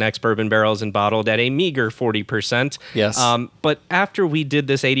 12 years in ex-bourbon barrels and bottled at a meager 40%. Yes. But after we did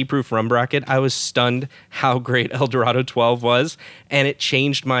this 80-proof rum bracket, I was stunned how great El Dorado 12 was, and it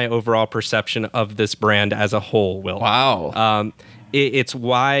changed my overall perception of this brand as a whole, Will. Wow. It's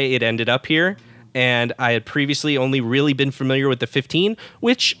why it ended up here. And I had previously only really been familiar with the 15,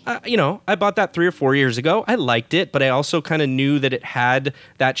 which, I bought that 3 or 4 years ago. I liked it, but I also kind of knew that it had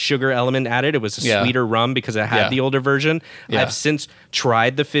that sugar element added. It was a sweeter rum because it had the older version. Yeah. I've since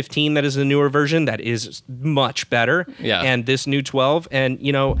tried the 15 that is the newer version that is much better. Yeah. And this new 12. And,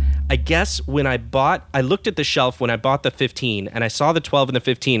 I guess when I looked at the shelf when I bought the 15 and I saw the 12 and the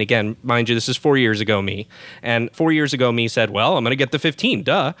 15. Again, mind you, this is 4 years ago me. And 4 years ago me said, well, I'm going to get the 15,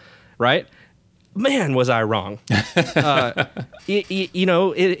 duh, right? Man, was I wrong.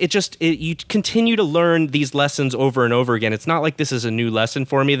 You continue to learn these lessons over and over again. It's not like this is a new lesson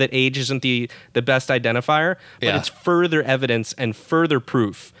for me that age isn't the best identifier, but it's further evidence and further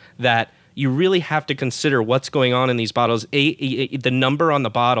proof that you really have to consider what's going on in these bottles. The number on the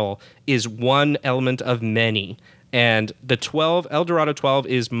bottle is one element of many. And the 12, El Dorado 12,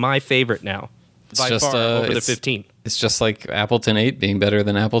 is my favorite now, by far, over the 15. It's just like Appleton 8 being better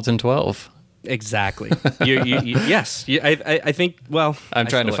than Appleton 12. Exactly. Yes. I think. Well, I'm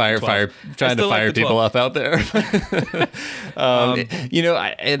trying to fire people up out there.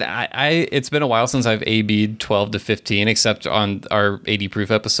 It's been a while since I've AB'd 12 to 15, except on our 80 proof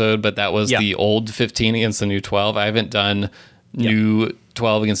episode. But that was the old 15 against the new 12. I haven't done new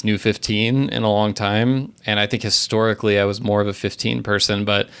 12 against new 15 in a long time, and I think historically I was more of a 15 person.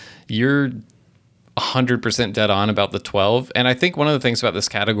 But you're 100% dead on about the 12. And I think one of the things about this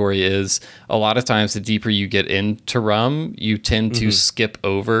category is a lot of times the deeper you get into rum, you tend to skip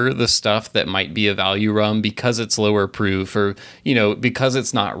over the stuff that might be a value rum because it's lower proof or, because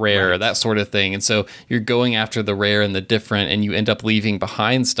it's not rare, that sort of thing. And so you're going after the rare and the different, and you end up leaving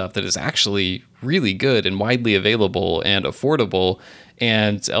behind stuff that is actually really good and widely available and affordable.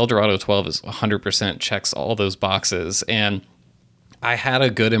 And El Dorado 12 is 100% checks all those boxes. And I had a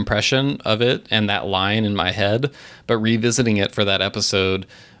good impression of it and that line in my head, but revisiting it for that episode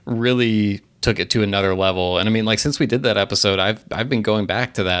really took it to another level. And I mean, like, since we did that episode, I've been going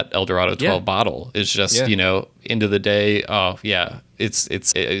back to that El Dorado 12 bottle. It's just, you know, end of the day, oh yeah, it's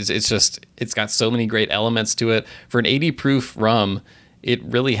just, it's got so many great elements to it. For an 80 proof rum, it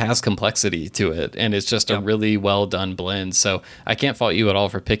really has complexity to it, and it's just a really well done blend. So I can't fault you at all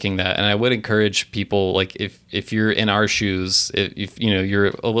for picking that. And I would encourage people, like, if you're in our shoes, if you know,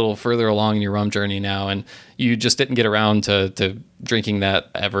 you're a little further along in your rum journey now and you just didn't get around to drinking that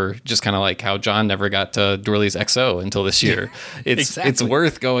ever, just kind of like how John never got to Dorley's XO until this year. It's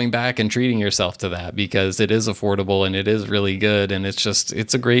worth going back and treating yourself to that, because it is affordable and it is really good, and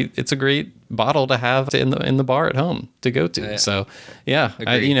it's a great bottle to have in the bar at home to go to. So yeah,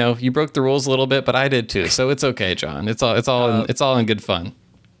 you broke the rules a little bit, but I did too. So it's okay, John. It's all in good fun.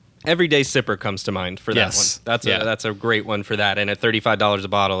 Everyday Sipper comes to mind for that one. That's a great one for that. And at $35 a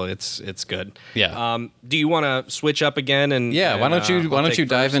bottle, it's good. Yeah. Do you want to switch up again? Why don't you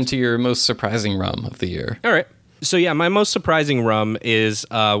dive into your most surprising rum of the year? All right. So yeah, my most surprising rum is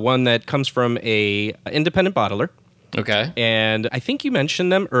one that comes from a independent bottler. Okay. And I think you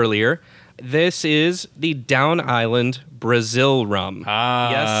mentioned them earlier. This is the Down Island Brazil rum.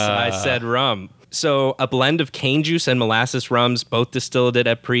 Yes, I said rum. So a blend of cane juice and molasses rums, both distilled at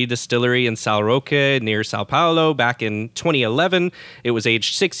Epri Distillery in Sal Roque near Sao Paulo back in 2011. It was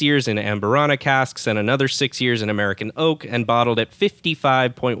aged 6 years in Amburana casks and another 6 years in American oak and bottled at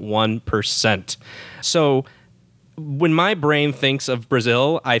 55.1%. So when my brain thinks of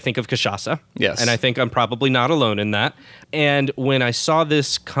Brazil, I think of cachaça. Yes. And I think I'm probably not alone in that. And when I saw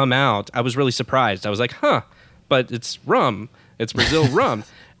this come out, I was really surprised. I was like, but it's rum. It's Brazil rum.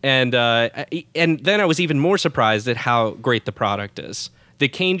 And then I was even more surprised at how great the product is. The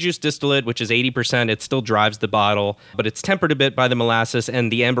cane juice distillate, which is 80%, it still drives the bottle, but it's tempered a bit by the molasses,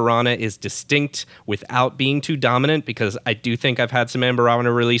 and the Amburana is distinct without being too dominant, because I do think I've had some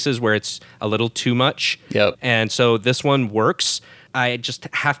Amburana releases where it's a little too much. Yep. And so this one works. I just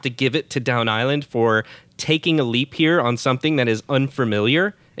have to give it to Down Island for taking a leap here on something that is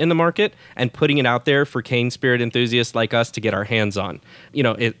unfamiliar in the market and putting it out there for cane spirit enthusiasts like us to get our hands on. You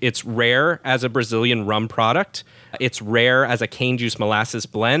know, it's rare as a Brazilian rum product. It's rare as a cane juice molasses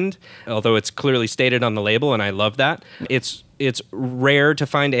blend, although it's clearly stated on the label, and I love that. It's rare to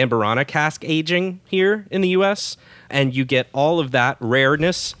find Amburana cask aging here in the U.S., and you get all of that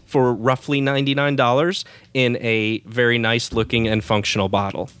rareness for roughly $99 in a very nice looking and functional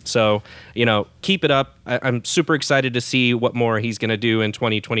bottle. So, you know, keep it up. I'm super excited to see what more he's going to do in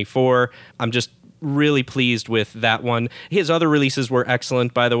 2024. I'm just really pleased with that one. His other releases were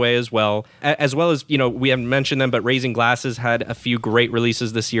excellent, by the way, as well as, you know, we haven't mentioned them, but Raising Glasses had a few great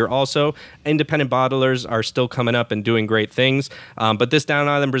releases this year also. Independent bottlers are still coming up and doing great things. But this Down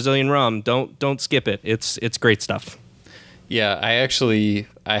Island Brazilian rum, don't skip it. It's great stuff. Yeah, I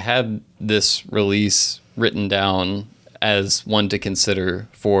had this release written down as one to consider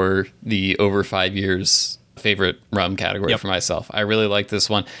for the over 5 years favorite rum category for myself. I really like this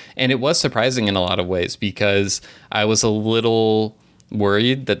one. And it was surprising in a lot of ways, because I was a little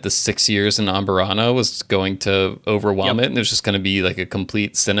worried that the 6 years in Amburana was going to overwhelm it, and it was just going to be like a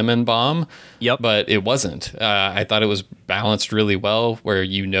complete cinnamon bomb. But it wasn't. I thought it was balanced really well, where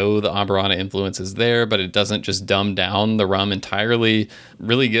the Amburana influence is there, but it doesn't just dumb down the rum entirely.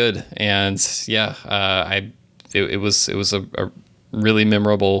 Really good. And it was a really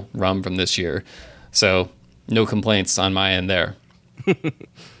memorable rum from this year. So no complaints on my end there.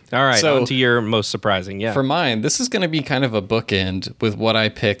 All right, so on to your most surprising. Yeah. For mine, this is going to be kind of a bookend with what I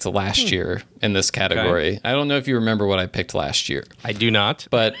picked last year in this category. Okay. I don't know if you remember what I picked last year. I do not.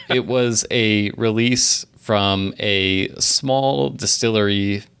 But it was a release from a small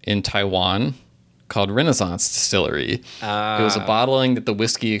distillery in Taiwan called Renaissance Distillery. It was a bottling that the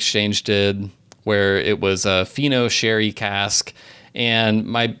Whiskey Exchange did, where it was a Fino sherry cask. And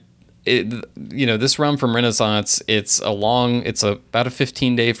this rum from Renaissance, it's about a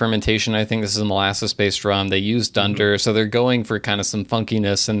 15-day fermentation. I think this is a molasses-based rum. They use dunder, so they're going for kind of some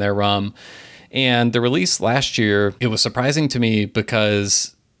funkiness in their rum. And the release last year, it was surprising to me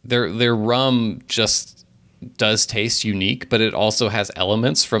because their rum just does taste unique, but it also has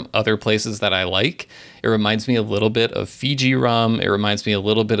elements from other places that I like. It reminds me a little bit of Fiji rum. It reminds me a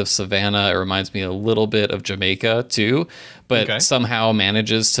little bit of Savannah. It reminds me a little bit of Jamaica too, but somehow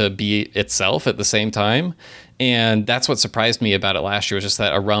manages to be itself at the same time. And that's what surprised me about it last year, was just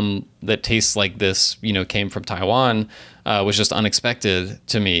that a rum that tastes like this, came from Taiwan. was just unexpected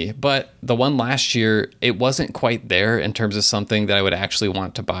to me. But the one last year, it wasn't quite there in terms of something that I would actually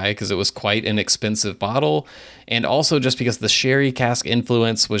want to buy because it was quite an expensive bottle. And also just because the sherry cask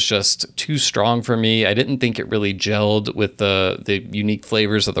influence was just too strong for me. I didn't think it really gelled with the unique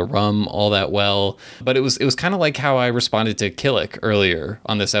flavors of the rum all that well. But it was kind of like how I responded to Killick earlier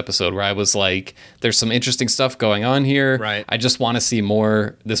on this episode, where I was like, there's some interesting stuff going on here. Right. I just want to see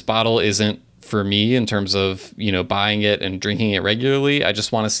more. This bottle isn't for me in terms of, buying it and drinking it regularly. I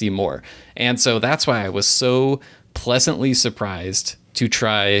just want to see more. And so that's why I was so pleasantly surprised to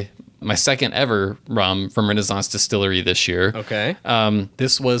try my second ever rum from Renaissance Distillery this year. Okay.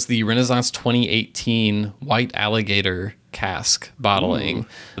 This was the Renaissance 2018 White Alligator cask bottling.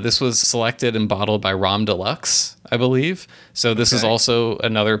 Ooh. This was selected and bottled by Rum Deluxe, I believe. So this is also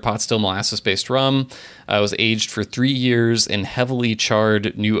another pot still molasses-based rum. It was aged for 3 years in heavily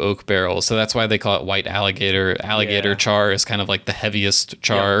charred new oak barrels. So that's why they call it White Alligator. Alligator char is kind of like the heaviest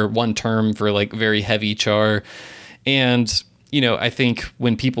char, one term for like very heavy char. And I think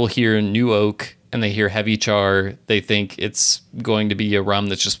when people hear new oak and they hear heavy char, they think it's going to be a rum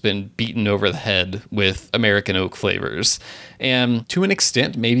that's just been beaten over the head with American oak flavors. And to an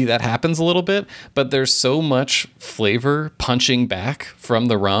extent, maybe that happens a little bit, but there's so much flavor punching back from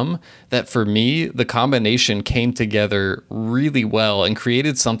the rum that for me, the combination came together really well and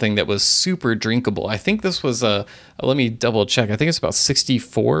created something that was super drinkable. I think this was let me double check. I think it's about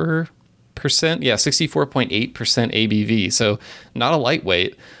 64%. Yeah, 64.8% ABV. So not a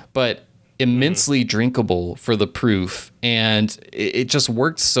lightweight, but immensely drinkable for the proof. And it just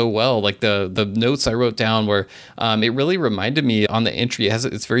worked so well. Like the notes I wrote down were, it really reminded me on the entry.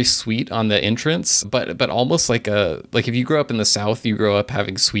 It's very sweet on the entrance, but almost like if you grow up in the South, you grow up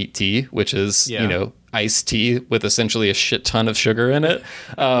having sweet tea, which is, iced tea with essentially a shit ton of sugar in it.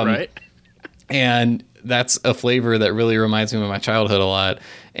 Right. And that's a flavor that really reminds me of my childhood a lot.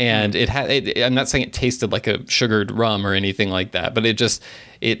 And I'm not saying it tasted like a sugared rum or anything like that, but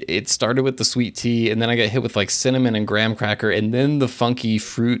it started with the sweet tea, and then I got hit with like cinnamon and graham cracker, and then the funky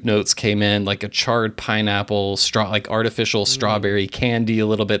fruit notes came in, like a charred pineapple, like artificial strawberry candy a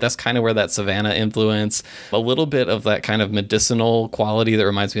little bit. That's kind of where that Savannah influence, a little bit of that kind of medicinal quality that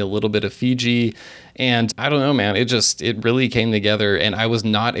reminds me a little bit of Fiji. And I don't know, man, it really came together, and I was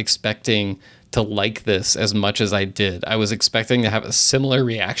not expecting to like this as much as I did. I was expecting to have a similar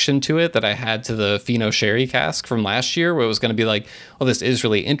reaction to it that I had to the Fino Sherry cask from last year, where it was going to be like, oh, this is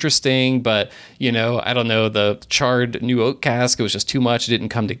really interesting, but, I don't know, the charred new oak cask, it was just too much. It didn't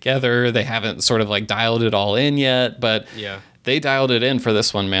come together. They haven't sort of like dialed it all in yet, but they dialed it in for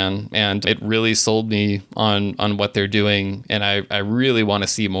this one, man. And it really sold me on what they're doing. And I really want to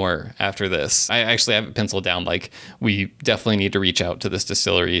see more after this. I actually have it penciled down. Like, we definitely need to reach out to this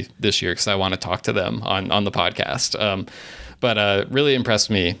distillery this year because I want to talk to them on the podcast. But really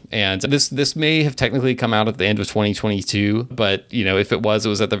impressed me. And this may have technically come out at the end of 2022, but if it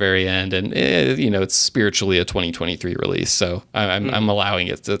was at the very end, and it's spiritually a 2023 release. So I'm allowing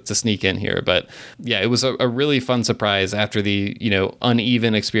it to sneak in here. But yeah, it was a really fun surprise after the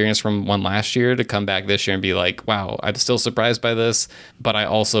uneven experience from one last year to come back this year and be like, wow, I'm still surprised by this, but I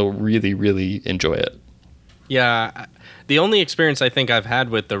also really, really enjoy it. Yeah. The only experience I think I've had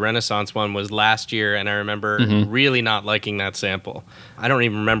with the Renaissance one was last year, and I remember really not liking that sample. I don't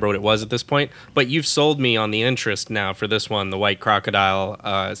even remember what it was at this point, but you've sold me on the interest now for this one, the White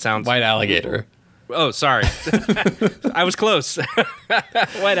Crocodile. Sounds White Alligator. Oh, sorry. I was close.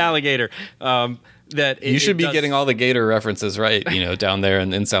 White Alligator. You should be getting all the gator references right, down there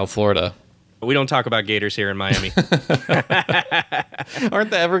in South Florida. We don't talk about gators here in Miami. Aren't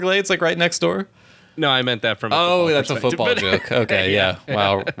the Everglades like right next door? No, I meant that from a football that's a football joke. Okay, yeah.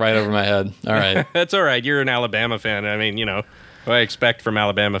 Wow, right over my head. All right. That's all right. You're an Alabama fan. I mean, what I expect from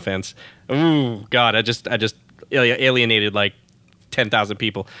Alabama fans. Ooh, God, I just alienated like 10,000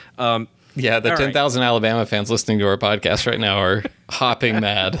 people. The 10,000 Alabama fans listening to our podcast right now are hopping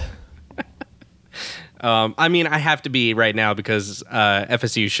mad. I mean, I have to be right now because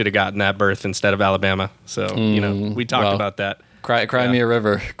FSU should have gotten that berth instead of Alabama. So, we talked about that. Cry me a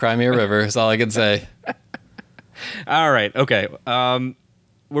river. Cry me a river is all I can say. All right. Okay.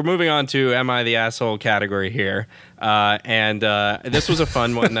 We're moving on to Am I the Asshole category here. And this was a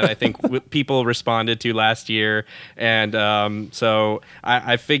fun one that I think people responded to last year. And so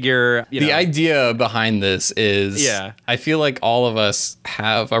I figure... The idea behind this is... I feel like all of us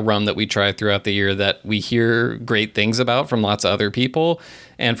have a rum that we try throughout the year that we hear great things about from lots of other people.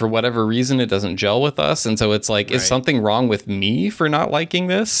 And for whatever reason, it doesn't gel with us. And so it's like, is something wrong with me for not liking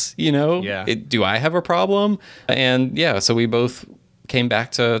this? Do I have a problem? And so we both came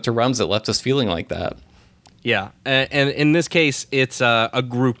back to rums that left us feeling like that. Yeah, and in this case, it's a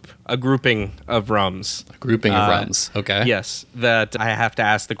grouping of rums. A grouping of rums. Okay. Yes, that I have to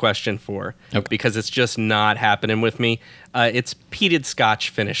ask the question for because it's just not happening with me. It's peated Scotch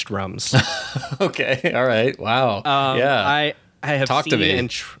finished rums. Okay. All right. Wow. Yeah. I have Talk to me.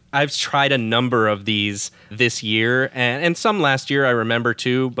 and I've tried a number of these this year, and some last year I remember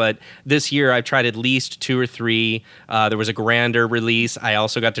too, but this year I've tried at least 2 or 3. There was a grander release. I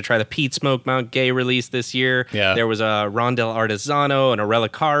also got to try the Peat Smoke Mount Gay release this year. Yeah. There was a Rondel Artisano and a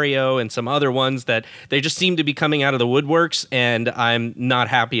Relicario and some other ones that they just seem to be coming out of the woodworks, and I'm not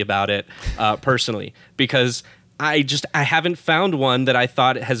happy about it personally because I haven't found one that I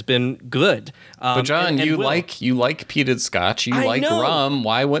thought has been good. But John, you like peated Scotch, you like rum.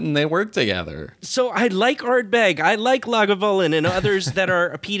 Why wouldn't they work together? So I like Ardbeg, I like Lagavulin and others that are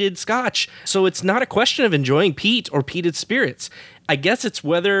a peated Scotch. So it's not a question of enjoying peat or peated spirits. I guess it's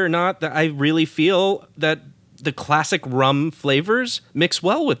whether or not that I really feel that the classic rum flavors mix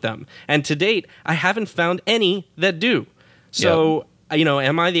well with them. And to date, I haven't found any that do. So,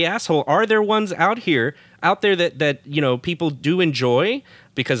 am I the asshole? Are there ones out there that people do enjoy?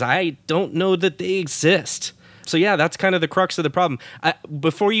 Because I don't know that they exist. So yeah, that's kind of the crux of the problem.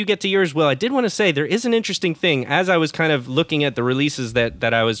 Before you get to yours, Will, I did want to say there is an interesting thing. As I was kind of looking at the releases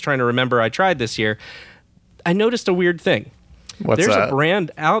that I was trying to remember I tried this year, I noticed a weird thing. What's There's that? a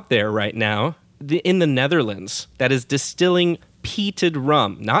brand out there right now in the Netherlands that is distilling peated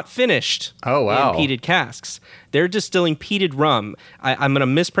rum, not finished. Oh, wow. In peated casks. They're distilling peated rum. I'm going to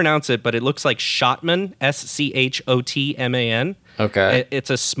mispronounce it, but it looks like Schotman, Schotman. Okay. It's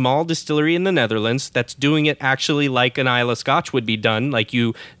a small distillery in the Netherlands that's doing it actually like an Islay Scotch would be done, like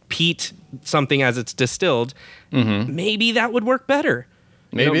you peat something as it's distilled. Mm-hmm. Maybe that would work better.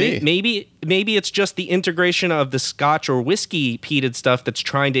 Maybe. Maybe it's just the integration of the Scotch or whiskey peated stuff that's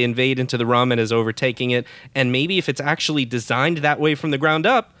trying to invade into the rum and is overtaking it. And maybe if it's actually designed that way from the ground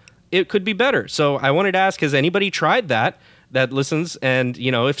up, it could be better. So I wanted to ask, has anybody tried that listens? And,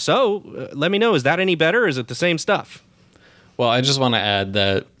 if so, let me know. Is that any better or is it the same stuff? Well, I just want to add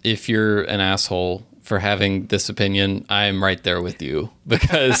that if you're an asshole for having this opinion, I'm right there with you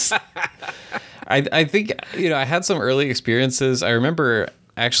because I think, I had some early experiences. I remember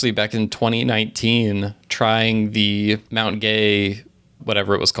actually back in 2019 trying the Mount Gay,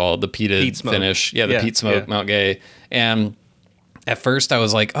 whatever it was called, the peated finish. Yeah, the peat smoke Mount Gay. And at first I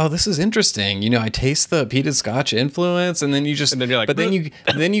was like, oh, this is interesting. I taste the peated Scotch influence, and then you just, but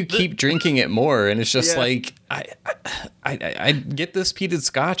then you keep drinking it more, and it's just like, I get this peated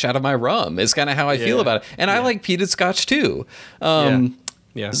Scotch out of my rum. It's kind of how I feel about it. And I like peated Scotch too.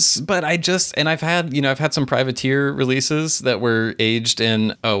 Yes. But I've had some privateer releases that were aged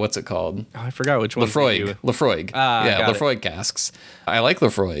in, what's it called? Oh, I forgot which one. Lafroig. Lafroig casks. I like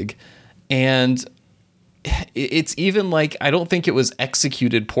Lafroig. And it's even like, I don't think it was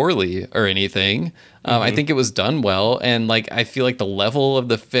executed poorly or anything. I think it was done well. And I feel like the level of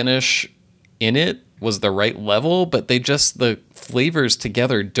the finish in it was the right level, but the flavors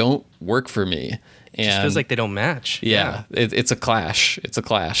together don't work for me. It just feels like they don't match. Yeah. It's a clash.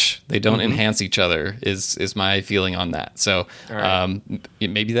 They don't enhance each other is my feeling on that. So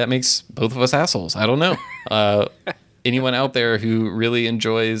maybe that makes both of us assholes. I don't know. Anyone out there who really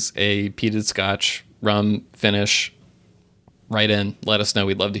enjoys a peated Scotch rum finish, write in. Let us know.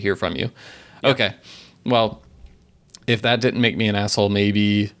 We'd love to hear from you. Yep. Okay. Well, if that didn't make me an asshole,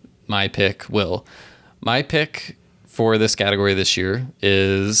 maybe my pick will. My pick for this category this year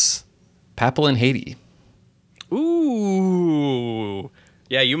is Papillon Haiti. Ooh.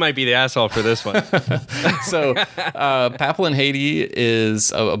 Yeah, you might be the asshole for this one. So, Papillon Haiti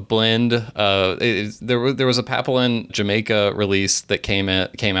is a blend. There was a Papillon Jamaica release that came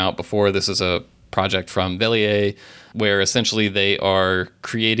out before. This is a project from Vellier, where essentially they are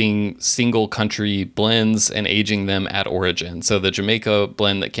creating single country blends and aging them at origin. So the Jamaica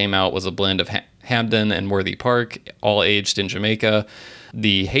blend that came out was a blend of Hamden and Worthy Park, all aged in Jamaica.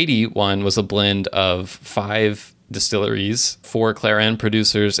 The Haiti one was a blend of 5 distilleries, 4 Clarin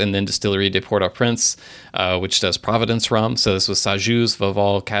producers, and then Distillerie de Port-au-Prince, which does Providence rum. So this was Sajus,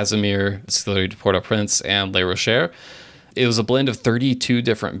 Vaval, Casimir, Distillerie de Port-au-Prince, and Le Rocher. It was a blend of 32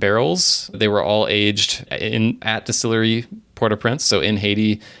 different barrels. They were all aged at Distillery Port-au-Prince, so in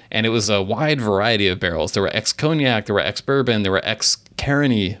Haiti, and it was a wide variety of barrels. There were ex-cognac, there were ex-bourbon, there were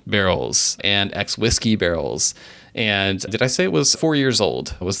ex-Carigny barrels, and ex-whiskey barrels. And did I say it was 4 years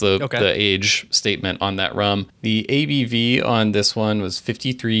old? Was the age statement on that rum. The ABV on this one was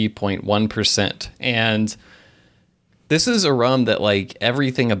 53.1%. And this is a rum that,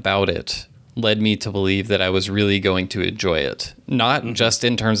 everything about it led me to believe that I was really going to enjoy it. Not just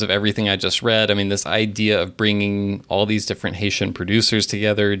in terms of everything I just read. I mean, this idea of bringing all these different Haitian producers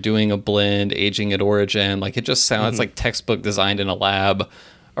together, doing a blend, aging at origin, like it just sounds like textbook designed in a lab,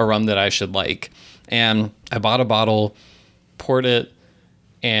 a rum that I should like. And I bought a bottle, poured it,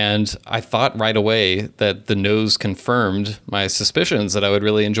 and I thought right away that the nose confirmed my suspicions that I would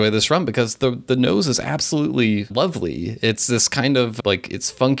really enjoy this rum, because the nose is absolutely lovely. It's this kind of like,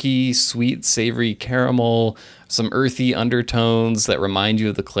 it's funky, sweet, savory caramel, some earthy undertones that remind you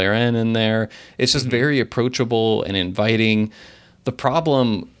of the Clairin in there. It's just very approachable and inviting. The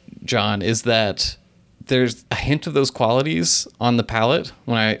problem, John, is that there's a hint of those qualities on the palate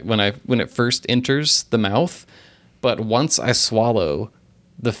when it first enters the mouth, but once I swallow,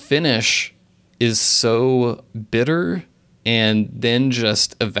 the finish is so bitter and then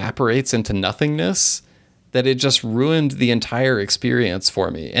just evaporates into nothingness that it just ruined the entire experience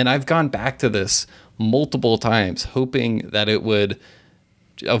for me. And I've gone back to this multiple times, hoping that it would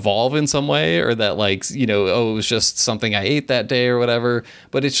evolve in some way, or that, like, you know, oh, it was just something I ate that day or whatever.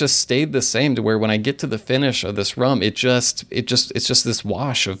 But it's just stayed the same, to where when I get to the finish of this rum, it's just this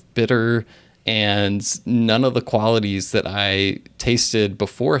wash of bitter and none of the qualities that I tasted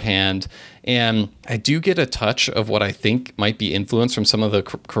beforehand. And I do get a touch of what I think might be influence from some of the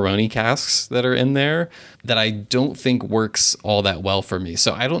Coroni casks that are in there that I don't think works all that well for me.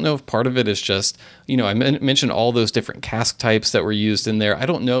 So I don't know if part of it is just, you know, I mentioned all those different cask types that were used in there. I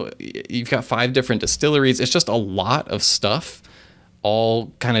don't know. You've got 5 different distilleries. It's just a lot of stuff,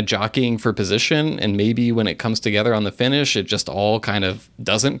 all kind of jockeying for position, and maybe when it comes together on the finish, it just all kind of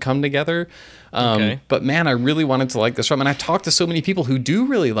doesn't come together. But man, I really wanted to like this rum, and I talked to so many people who do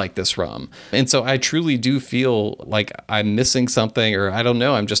really like this rum, and so I truly do feel like I'm missing something, or I don't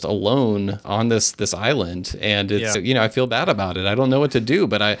know, I'm just alone on this island, and it's you know, I feel bad about it. I don't know what to do,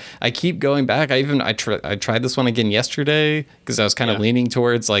 but I keep going back. I tried this one again yesterday because I was kind of leaning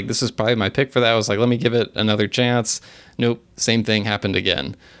towards, like, this is probably my pick for that. I was like, let me give it another chance. Nope, same thing happened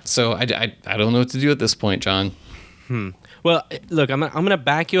again. So I don't know what to do at this point, John. Well, look, I'm gonna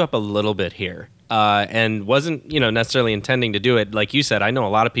back you up a little bit here, and wasn't, you know, necessarily intending to do it. Like you said, I know a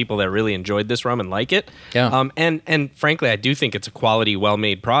lot of people that really enjoyed this rum and like it. Yeah. And frankly, I do think it's a quality,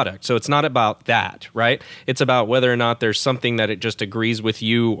 well-made product. So it's not about that, right? It's about whether or not there's something that it just agrees with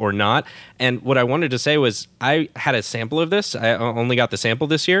you or not. And what I wanted to say was, I had a sample of this. I only got the sample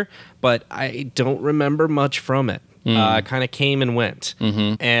this year, but I don't remember much from it. Kind of came and went.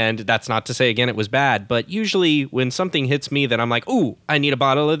 And that's not to say, again, it was bad, but usually when something hits me that I'm like, ooh, I need a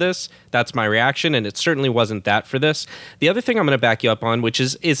bottle of this, that's my reaction, and it certainly wasn't that for this. The other thing I'm going to back you up on, which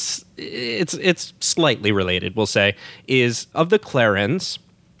is it's slightly related, we'll say, is of the Clairins,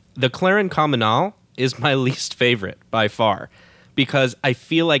 the Clairin Communal is my least favorite by far, because I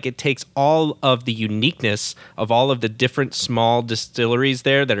feel like it takes all of the uniqueness of all of the different small distilleries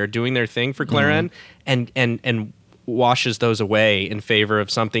there that are doing their thing for Clairin and washes those away in favor of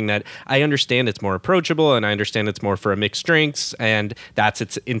something that I understand it's more approachable, and I understand it's more for a mixed drinks, and that's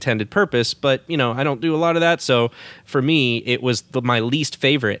its intended purpose. But, you know, I don't do a lot of that. So for me, it was my least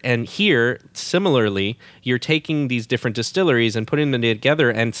favorite. And here, similarly, you're taking these different distilleries and putting them together,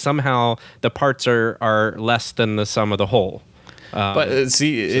 and somehow the parts are less than the sum of the whole. But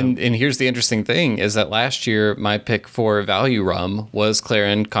see, and here's the interesting thing, is that last year my pick for value rum was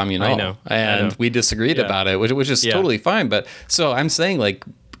Clairin Communal. I know. And we disagreed about it, which is totally fine. But so I'm saying, like,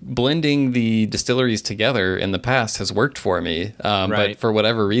 blending the distilleries together in the past has worked for me. But for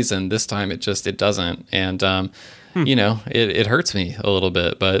whatever reason, this time it doesn't. And, you know, it hurts me a little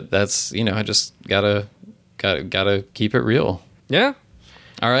bit, but that's, you know, I just gotta keep it real. Yeah.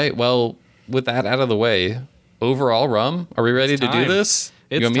 All right. Well, with that out of the way, overall rum, are we ready to do this?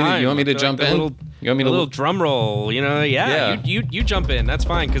 It's you want me to jump in? You want me to little drum roll? You know, You jump in. That's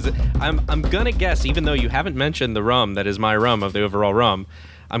fine, because I'm gonna guess, even though you haven't mentioned the rum that is my rum of the overall rum,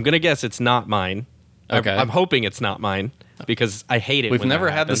 I'm gonna guess it's not mine. Okay. I'm hoping it's not mine, because I hate it. We've never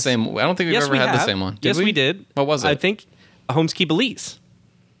had the same. I don't think we've ever had the same one. Yes, we did. What was it? I think Holmes Key Belize.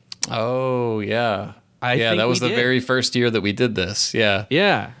 Oh yeah. That was the very first year that we did this. Yeah.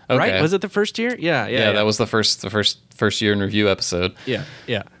 Yeah. Okay. Right? Was it the first year? Yeah. That was the first year in review episode. Yeah.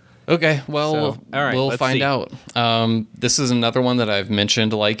 Okay. Well, all right, we'll find out. This is another one that I've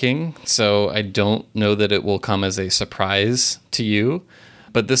mentioned liking, so I don't know that it will come as a surprise to you.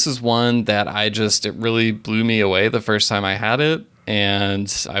 But this is one that it really blew me away the first time I had it.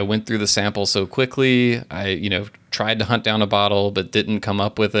 And I went through the sample so quickly. I, tried to hunt down a bottle, but didn't come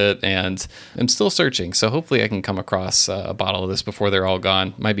up with it. And I'm still searching. So hopefully I can come across a bottle of this before they're all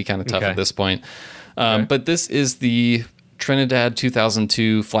gone. Might be kind of tough at this point. But this is the Trinidad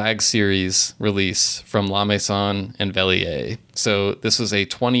 2002 Flag Series release from La Maison and Vellier. So this was a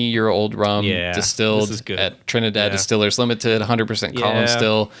 20-year-old rum distilled at Trinidad Distillers Limited, 100% column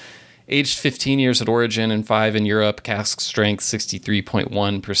still. Aged 15 years at origin and 5 in Europe, cask strength 63.1%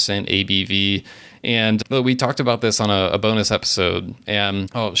 ABV. And we talked about this on a bonus episode, and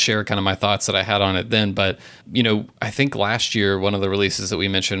I'll share kind of my thoughts that I had on it then. But, I think last year, one of the releases that we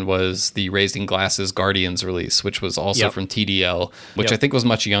mentioned was the Raising Glasses Guardians release, which was also from TDL, which I think was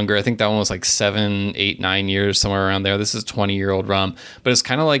much younger. I think that one was like 7, 8, 9 years, somewhere around there. This is 20-year-old rum. But it's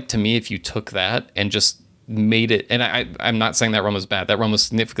kind of like, to me, if you took that and just made it, and I'm not saying that rum was bad. That rum was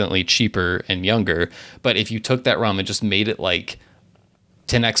significantly cheaper and younger. But if you took that rum and just made it like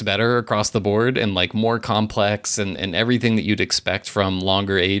 10x better across the board and like more complex and everything that you'd expect from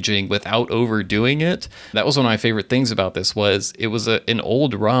longer aging without overdoing it, that was one of my favorite things about this. Was it was an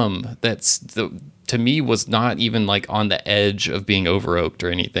old rum to me was not even like on the edge of being over oaked or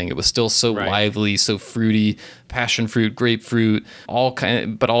anything. It was still so lively, so fruity, passion fruit, grapefruit, all kind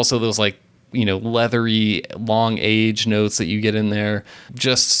of, but also those like leathery, long age notes that you get in there.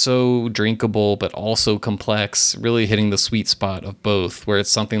 Just so drinkable, but also complex, really hitting the sweet spot of both, where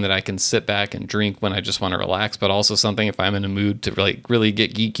it's something that I can sit back and drink when I just want to relax, but also something if I'm in a mood to like really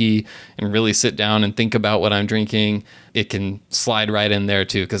get geeky and really sit down and think about what I'm drinking, it can slide right in there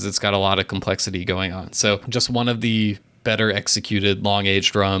too, because it's got a lot of complexity going on. So just one of the better executed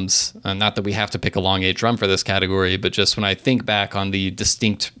long-aged rums. Not that we have to pick a long-aged rum for this category, but just when I think back on the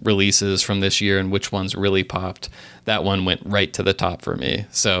distinct releases from this year and which ones really popped, that one went right to the top for me.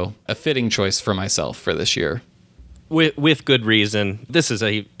 So a fitting choice for myself for this year. With good reason. This is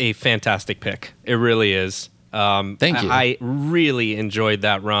a fantastic pick. It really is. Thank you. I really enjoyed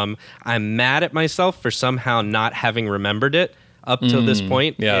that rum. I'm mad at myself for somehow not having remembered it up till this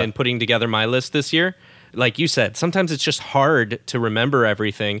point and putting together my list this year. Like you said, sometimes it's just hard to remember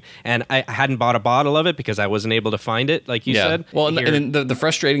everything. And I hadn't bought a bottle of it because I wasn't able to find it, like you said. Well, and the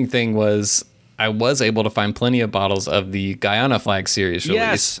frustrating thing was I was able to find plenty of bottles of the Guyana Flag Series release.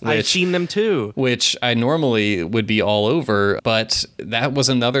 Yes, I've seen them too. Which I normally would be all over, but that was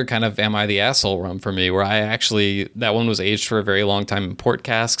another kind of Am I the Asshole rum for me, where that one was aged for a very long time in port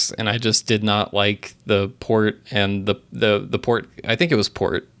casks, and I just did not like the port and the port, I think it was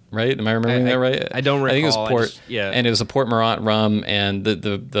port. Right? Am I remembering that right? I don't recall. I think it was port. And it was a Port Morant rum, and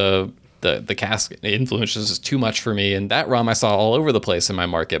the cask influences is too much for me. And that rum I saw all over the place in my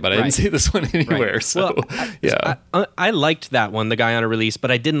market, but I didn't see this one anywhere. Right. So, I liked that one, the Guyana release, but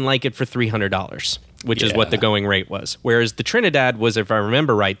I didn't like it for $300, which is what the going rate was. Whereas the Trinidad was, if I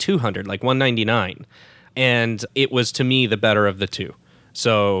remember right, $200, like $199, and it was to me the better of the two.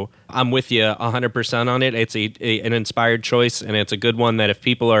 So I'm with you 100% on it. It's an inspired choice, and it's a good one that if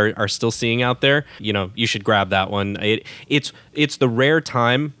people are still seeing out there, you should grab that one. It's the rare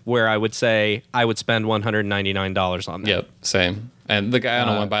time where I would say I would spend $199 on that. Yep, same. And the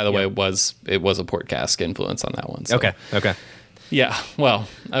Guyana one, by the way, was a port cask influence on that one. So. Okay. Yeah, well,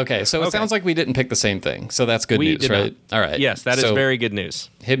 okay. So it sounds like we didn't pick the same thing. So that's good news, right? Not. All right. Yes, that is very good news.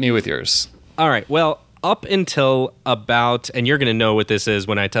 Hit me with yours. All right. Well, up until about, and you're going to know what this is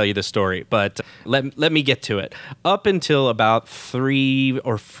when I tell you the story, but let me get to it. Up until about 3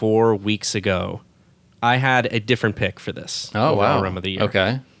 or 4 weeks ago, I had a different pick for this. Oh, wow. Rum of the Year.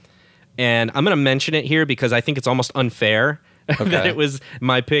 Okay. And I'm going to mention it here because I think it's almost unfair that it was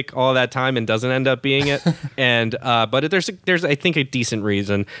my pick all that time and doesn't end up being it. And but there's I think a decent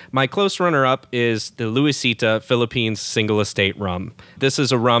reason. My close runner-up is the Luisita Philippines Single Estate Rum. This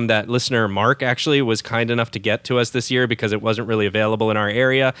is a rum that listener Mark actually was kind enough to get to us this year because it wasn't really available in our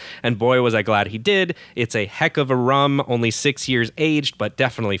area. And boy, was I glad he did. It's a heck of a rum, only 6 years aged, but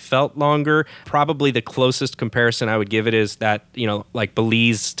definitely felt longer. Probably the closest comparison I would give it is that, like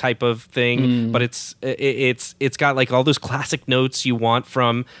Belize type of thing. But it's got like all those classic notes you want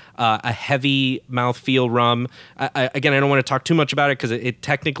from a heavy mouthfeel rum. Again, I don't want to talk too much about it because it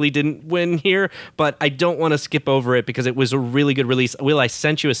technically didn't win here, but I don't want to skip over it because it was a really good release. Will, I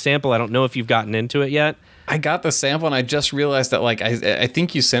sent you a sample. I don't know if you've gotten into it yet. I got the sample, and I just realized that, like, I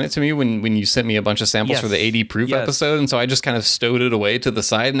think you sent it to me when you sent me a bunch of samples for the 80 proof episode, and so I just kind of stowed it away to the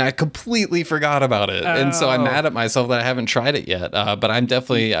side, and I completely forgot about it, and so I'm mad at myself that I haven't tried it yet. But I'm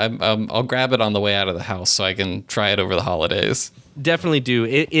definitely I'll grab it on the way out of the house so I can try it over the holidays. Definitely do.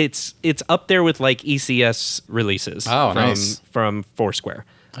 It's up there with like ECS releases. From Foursquare.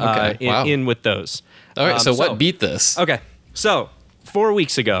 Okay, in with those. All right. So what beat this? Okay, so 4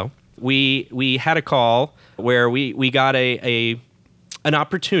 weeks ago, we had a call where we got an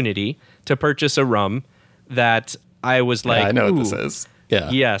opportunity to purchase a rum that I was like, I know what this is. Yeah.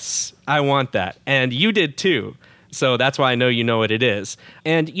 Yes, I want that. And you did too. So that's why I know you know what it is.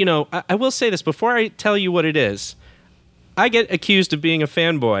 And, I will say this before I tell you what it is. I get accused of being a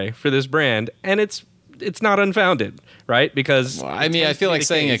fanboy for this brand, and it's not unfounded, right? Because I feel like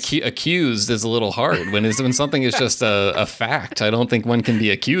saying accused is a little hard when something is just a fact. I don't think one can be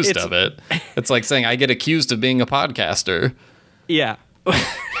accused of it. It's like saying I get accused of being a podcaster. Yeah.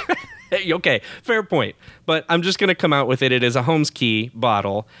 Okay, fair point. But I'm just going to come out with it. It is a Holmes Key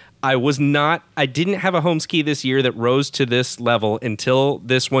bottle. I didn't have a Holmes Key this year that rose to this level until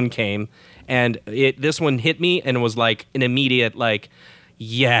this one came. And this one hit me and was like an immediate, like,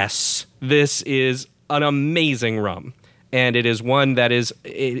 yes, this is an amazing rum. And it is one that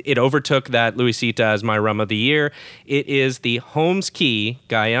it overtook that Luisita as my rum of the year. It is the Holmes Key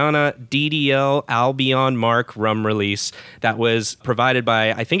Guyana DDL Albion Mark rum release that was provided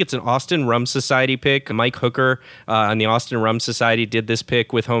by, I think it's an Austin Rum Society pick. Mike Hooker and the Austin Rum Society did this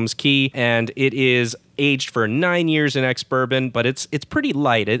pick with Holmes Key, and it is aged for 9 years in ex-bourbon, but it's pretty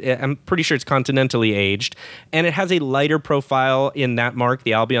light. I'm pretty sure it's continentally aged, and it has a lighter profile in that mark,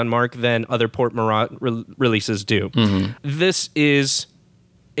 the Albion mark, than other Port Morant releases do. Mm-hmm. This is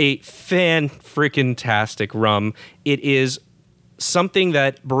a fan-freaking-tastic rum. It is something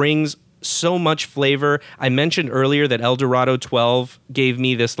that brings so much flavor. I mentioned earlier that El Dorado 12 gave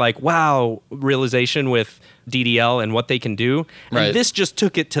me this like, wow, realization with DDL and what they can do. Right. And this just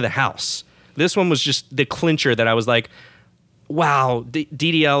took it to the house. This one was just the clincher that I was like, wow,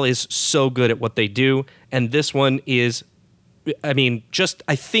 DDL is so good at what they do. And this one is, I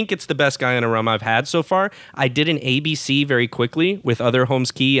think it's the best Guyana rum I've had so far. I did an ABC very quickly with other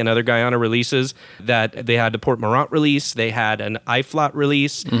Holmes Key and other Guyana releases that they had the Port Morant release. They had an Iflot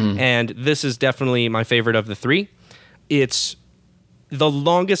release. Mm-hmm. And this is definitely my favorite of the three. It's the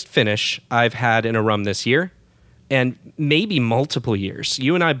longest finish I've had in a rum this year. And maybe multiple years.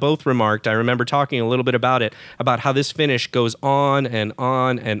 You and I both remarked, I remember talking a little bit about it, about how this finish goes on and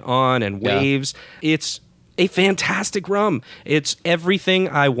on and on and waves. Yeah. It's a fantastic rum. It's everything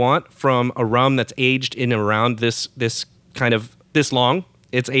I want from a rum that's aged in and around this long.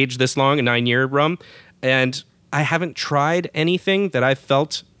 It's aged this long, a 9-year rum. And I haven't tried anything that I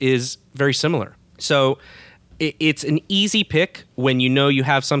felt is very similar. So it's an easy pick when you know you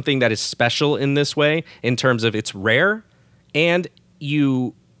have something that is special in this way in terms of it's rare and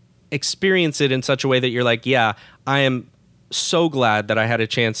you experience it in such a way that you're like, yeah, I am so glad that I had a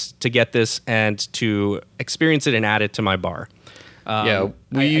chance to get this and to experience it and add it to my bar. I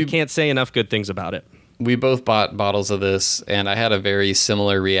can't say enough good things about it. We both bought bottles of this and I had a very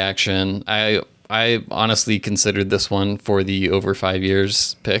similar reaction. I honestly considered this one for the over 5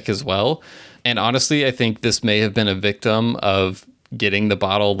 years pick as well. And honestly, I think this may have been a victim of getting the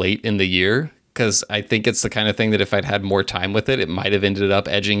bottle late in the year, because I think it's the kind of thing that if I'd had more time with it, it might have ended up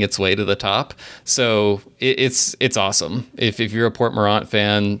edging its way to the top. So it's awesome. If you're a Port Morant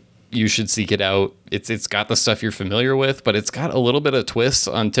fan, you should seek it out. It's got the stuff you're familiar with, but it's got a little bit of twist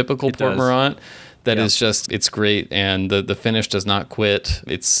on typical Port Morant that is just, it's great. And the finish does not quit.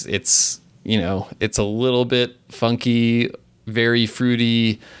 It's a little bit funky, very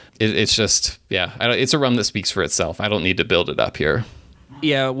fruity. It's just, it's a rum that speaks for itself. I don't need to build it up here.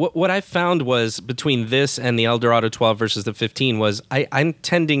 Yeah, what I found was between this and the El Dorado 12 versus the 15 was I'm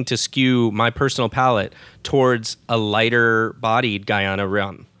tending to skew my personal palate towards a lighter-bodied Guyana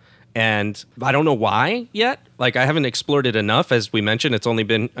rum. And I don't know why yet. Like, I haven't explored it enough. As we mentioned, it's only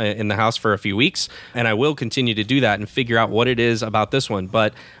been in the house for a few weeks. And I will continue to do that and figure out what it is about this one.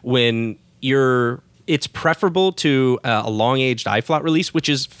 But when it's preferable to a long-aged Iflot release, which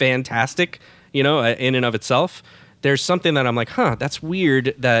is fantastic, in and of itself. There's something that I'm like, that's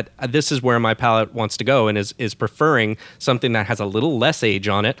weird that this is where my palate wants to go and is preferring something that has a little less age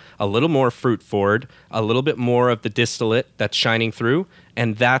on it, a little more fruit forward, a little bit more of the distillate that's shining through,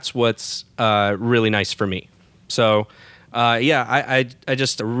 and that's what's really nice for me. So, I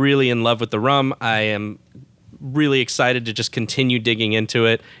just really in love with the rum. I am really excited to just continue digging into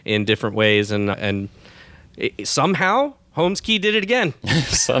it in different ways, and somehow Holmes Key did it again.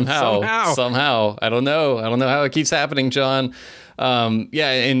 Somehow. I don't know how it keeps happening, John.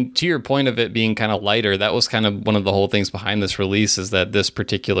 And to your point of it being kind of lighter, that was kind of one of the whole things behind this release, is that this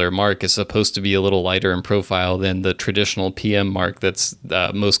particular mark is supposed to be a little lighter in profile than the traditional PM mark that's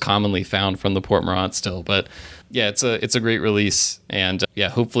most commonly found from the Port Morant still. But yeah, it's a great release, and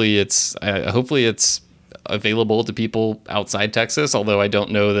hopefully it's available to people outside Texas, although I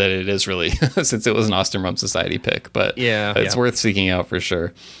don't know that it is really since it was an Austin Rum Society pick, but it's worth seeking out for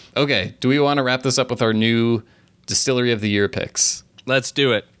sure. Okay, do we want to wrap this up with our new Distillery of the Year picks? Let's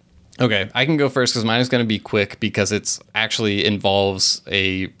do it. Okay, I can go first because mine is going to be quick because it's actually involves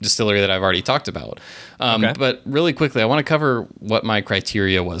a distillery that I've already talked about. Okay. But really quickly, I want to cover what my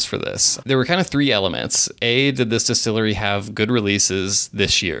criteria was for this. There were kind of three elements. A, did this distillery have good releases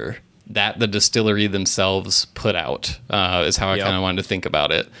this year that the distillery themselves put out, is how I kind of wanted to think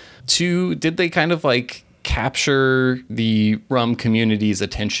about it. Two, did they kind of like capture the rum community's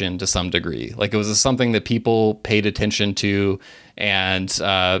attention to some degree? Like, it was something that people paid attention to and,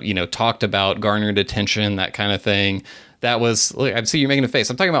 talked about, garnered attention, that kind of thing. That was, look, I see you're making a face.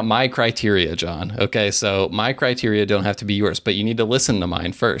 I'm talking about my criteria, John. Okay, so my criteria don't have to be yours, but you need to listen to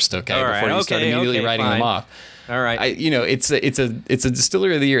mine first, okay, before you start immediately writing them off. All right. It's a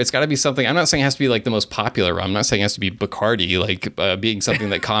distillery of the year. It's got to be something. I'm not saying it has to be like the most popular rum. I'm not saying it has to be Bacardi, like being something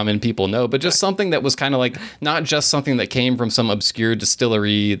that common people know, but just something that was kind of like not just something that came from some obscure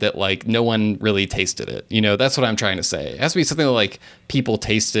distillery that like no one really tasted it. That's what I'm trying to say. It has to be something that like people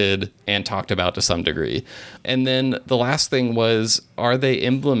tasted and talked about to some degree. And then the last thing was, are they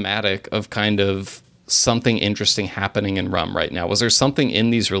emblematic of kind of something interesting happening in rum right now? Was there something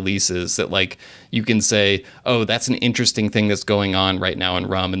in these releases that like you can say, oh, that's an interesting thing that's going on right now in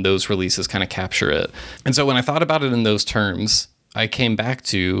rum, and those releases kind of capture it? And so when I thought about it in those terms, I came back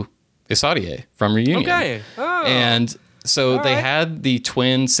to Isadier from Reunion. Okay. Oh. And so they had the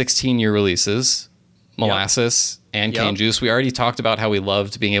twin 16-year releases, Molasses and cane juice. We already talked about how we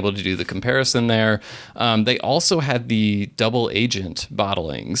loved being able to do the comparison there. They also had the double agent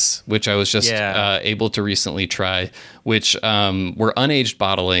bottlings, which I was just able to recently try, which were unaged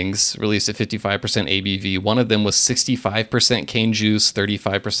bottlings released at 55% ABV. One of them was 65% cane juice,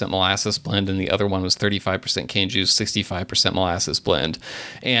 35% molasses blend, and the other one was 35% cane juice, 65% molasses blend.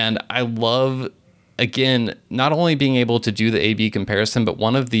 And I love, again, not only being able to do the AB comparison, but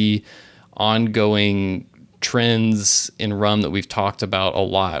one of the ongoing trends in rum that we've talked about a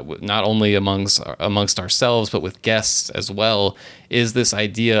lot, not only amongst ourselves, but with guests as well, is this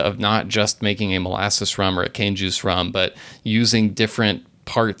idea of not just making a molasses rum or a cane juice rum, but using different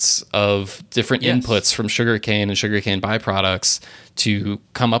parts of different inputs from sugarcane and sugarcane byproducts to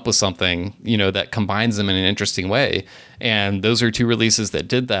come up with something, that combines them in an interesting way. And those are two releases that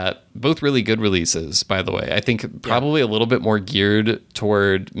did that. Both really good releases, by the way. I think probably a little bit more geared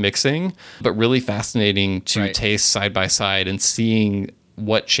toward mixing, but really fascinating to taste side by side and seeing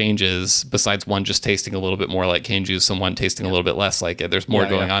what changes besides one just tasting a little bit more like cane juice and one tasting a little bit less like it. There's more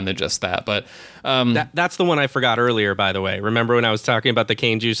going on than just that. But that's the one I forgot earlier, by the way. Remember when I was talking about the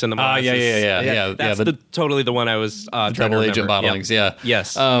cane juice and the molasses? That's totally the one I was trying to remember. Double agent bottlings,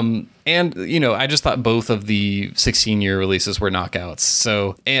 Yes. And, I just thought both of the 16-year releases were knockouts.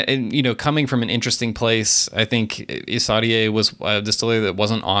 So, and coming from an interesting place, I think Isadier was a distillery that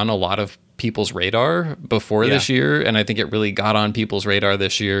wasn't on a lot of people's radar before this year, and I think it really got on people's radar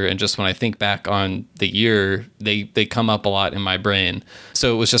this year. And just when I think back on the year, they come up a lot in my brain.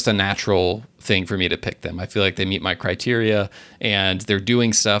 So it was just a natural thing for me to pick them. I feel like they meet my criteria, and they're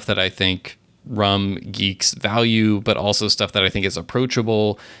doing stuff that I think rum geeks value, but also stuff that I think is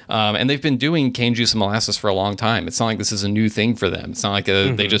approachable. And they've been doing cane juice and molasses for a long time. It's not like this is a new thing for them. It's not like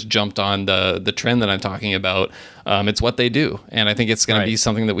they just jumped on the trend that I'm talking about. It's what they do. And I think it's going to be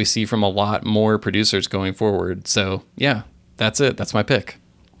something that we see from a lot more producers going forward. So yeah, that's it. That's my pick.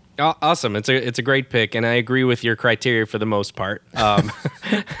 Awesome. It's a great pick, and I agree with your criteria for the most part. I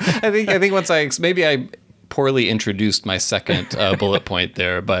think once I poorly introduced my second bullet point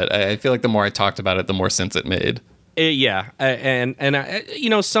there, but I feel like the more I talked about it, the more sense it made.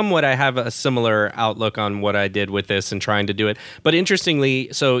 And somewhat I have a similar outlook on what I did with this and trying to do it. But interestingly,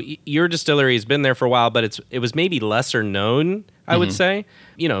 so your distillery has been there for a while, but it was maybe lesser known, I would say.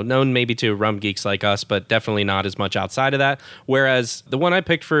 Known maybe to rum geeks like us, but definitely not as much outside of that. Whereas the one I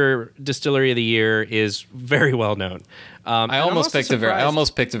picked for Distillery of the Year is very well known. I almost picked a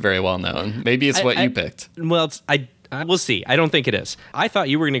very well known. Maybe it's what you picked. Well, we'll see. I don't think it is. I thought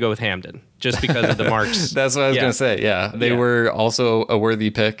you were going to go with Hamden just because of the marks. That's what I was going to say. Yeah, they were also a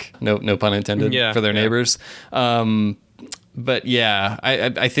worthy pick. No pun intended for their neighbors. But yeah,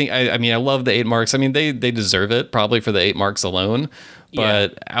 I think I love the 8 marks. I mean, they deserve it probably for the 8 marks alone.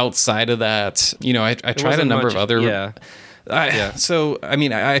 But outside of that, I tried a number of other. So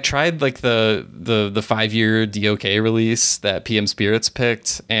I tried like the 5-year DOK release that PM Spirits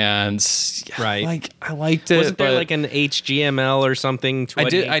picked, and I liked it. Wasn't there like an HGML or something? I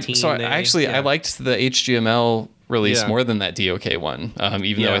did. I liked the HGML release more than that DOK one,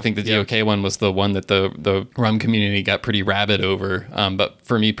 even though I think the DOK one was the one that the rum community got pretty rabid over. But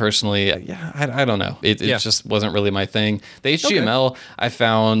for me personally, I don't know. It just wasn't really my thing. The HGML I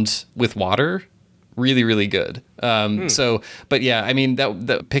found with water really, really good. So, but yeah, I mean,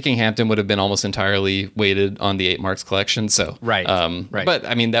 that picking Hampton would have been almost entirely weighted on the 8 Marks collection. So, right. But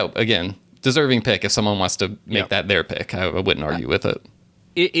I mean, that again, deserving pick if someone wants to make that their pick. I wouldn't argue with it.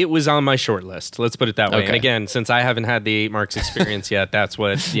 It was on my short list. Let's put it that way. Okay. And again, since I haven't had the 8 Marks experience yet, that's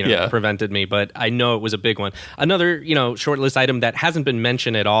what prevented me. But I know it was a big one. Another short list item that hasn't been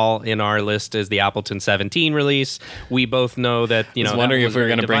mentioned at all in our list is the Appleton 17 release. We both know that I was wondering if we were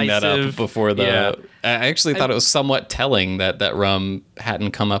going to bring that up before the. Yeah. I actually thought it was somewhat telling that rum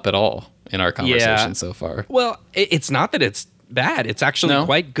hadn't come up at all in our conversation so far. Well, it's not that it's bad. It's actually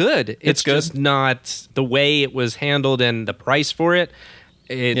quite good. It's good. Just not the way it was handled and the price for it.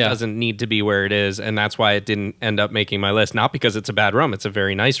 It doesn't need to be where it is, and that's why it didn't end up making my list. Not because it's a bad rum. It's a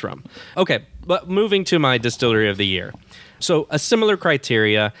very nice rum. Okay, but moving to my distillery of the year. So a similar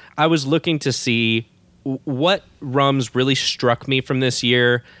criteria, I was looking to see what rums really struck me from this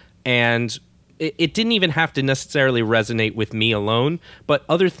year, and it didn't even have to necessarily resonate with me alone, but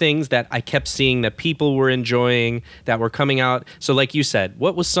other things that I kept seeing that people were enjoying, that were coming out. So like you said,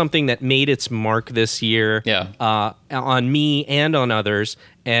 what was something that made its mark this year on me and on others?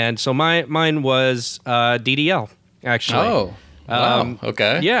 And so mine was DDL, actually. Oh, wow.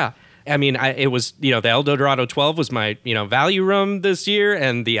 Okay. Yeah. I mean, it was, the El Dorado 12 was my, value rum this year,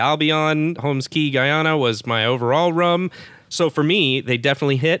 and the Albion Holmes Key Guyana was my overall rum. So for me, they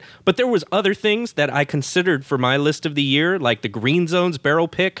definitely hit. But there was other things that I considered for my list of the year, like the Green Zones barrel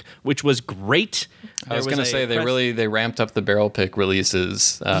pick, which was great. I was going to say they ramped up the barrel pick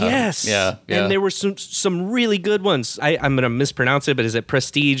releases. Yes. Yeah. And there were some really good ones. I'm going to mispronounce it, but is it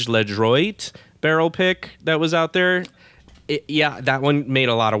Prestige Ledroit barrel pick that was out there? That one made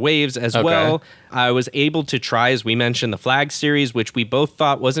a lot of waves as well. I was able to try, as we mentioned, the Flag series, which we both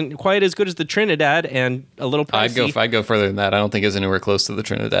thought wasn't quite as good as the Trinidad and a little pricey. I'd go further than that. I don't think it's anywhere close to the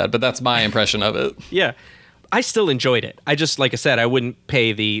Trinidad, but that's my impression of it. Yeah. I still enjoyed it. I just, like I said, I wouldn't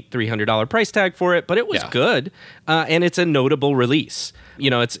pay the $300 price tag for it, but it was good. And it's a notable release.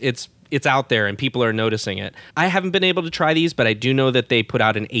 It's out there and people are noticing it. I haven't been able to try these, but I do know that they put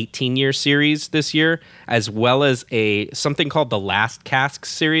out an 18-year series this year, as well as something called the Last Cask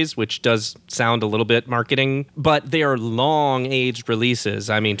series, which does sound a little bit marketing, but they are long-aged releases.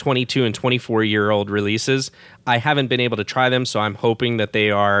 I mean, 22 and 24-year-old releases. I haven't been able to try them, so I'm hoping that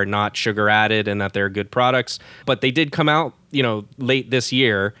they are not sugar added and that they're good products. But they did come out, late this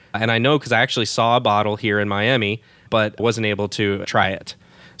year, and I know because I actually saw a bottle here in Miami, but wasn't able to try it.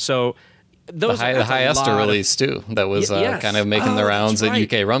 So those the Hyester release too. That was kind of making the rounds at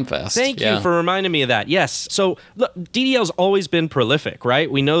UK Rum Fest. Thank you for reminding me of that. Yes. So look, DDL's always been prolific, right?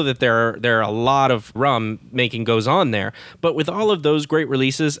 We know that there are a lot of rum making goes on there, but with all of those great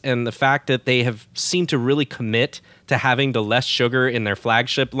releases and the fact that they have seemed to really commit to having the less sugar in their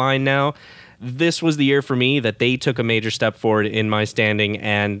flagship line now, this was the year for me that they took a major step forward in my standing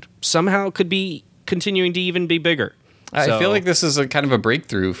and somehow could be continuing to even be bigger. I feel like this is a kind of a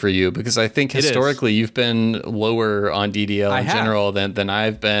breakthrough for you because I think historically you've been lower on DDL in general than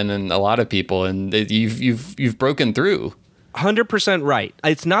I've been and a lot of people, and you've broken through. 100% right.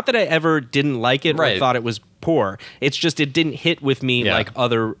 It's not that I ever didn't like it or thought it was poor. It's just it didn't hit with me like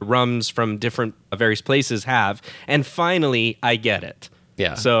other rums from different various places have. And finally, I get it.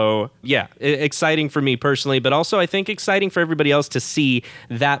 Yeah. So, exciting for me personally, but also I think exciting for everybody else to see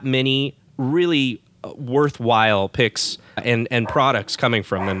that many really worthwhile picks and products coming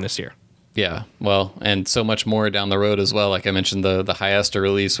from them this year. Yeah, well, and so much more down the road as well. Like I mentioned, the Hyester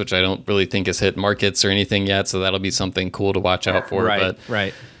release, which I don't really think has hit markets or anything yet, so that'll be something cool to watch out for.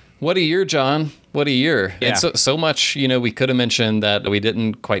 Right. What a year, John. What a year. Yeah. And so much, we could have mentioned that we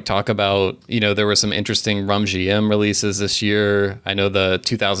didn't quite talk about, there were some interesting Rum GM releases this year. I know the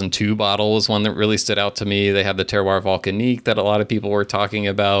 2002 bottle was one that really stood out to me. They had the Terroir Volcanique that a lot of people were talking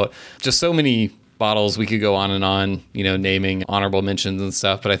about. Just so many bottles we could go on and on, naming honorable mentions and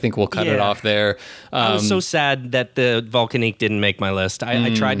stuff, but I think we'll cut it off there. I was so sad that the Volcanique didn't make my list.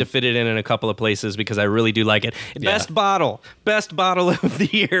 I tried to fit it in a couple of places because I really do like it. Best bottle of the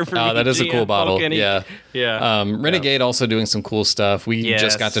year for me. Oh, that is a cool bottle. Volcanique. Yeah. Renegade also doing some cool stuff. We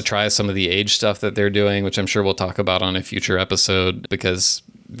just got to try some of the age stuff that they're doing, which I'm sure we'll talk about on a future episode because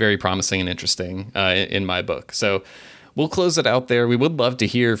very promising and interesting in my book. So we'll close it out there. We would love to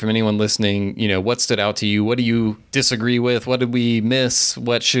hear from anyone listening, what stood out to you? What do you disagree with? What did we miss?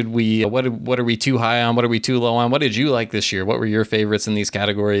 What are we too high on? What are we too low on? What did you like this year? What were your favorites in these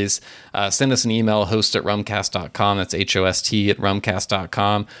categories? Send us an email, host@rumcast.com. That's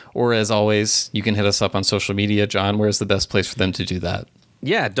HOST@rumcast.com. Or as always, you can hit us up on social media. John, where's the best place for them to do that?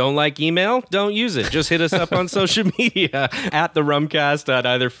 Yeah, don't like email? Don't use it. Just hit us up on social media at the Rumcast on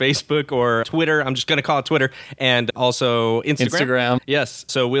either Facebook or Twitter. I'm just going to call it Twitter, and also Instagram. Yes,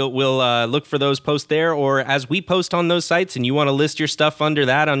 so we'll look for those posts there, or as we post on those sites and you want to list your stuff under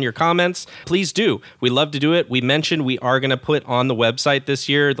that on your comments, please do. We love to do it. We mentioned we are going to put on the website this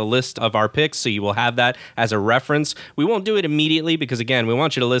year the list of our picks, so you will have that as a reference. We won't do it immediately because, again, we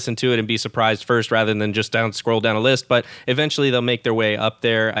want you to listen to it and be surprised first rather than just scroll down a list, but eventually they'll make their way up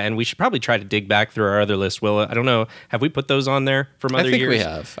there, and we should probably try to dig back through our other list. Will, I don't know, have we put those on there from other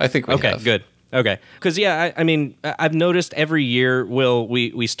years? I think we have. Okay, good. Okay. Because, yeah, I mean, I've noticed every year, Will,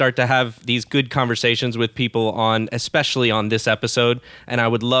 we start to have these good conversations with people on, especially on this episode, and I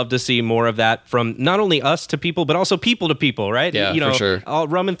would love to see more of that from not only us to people, but also people to people, right? Yeah, for sure. All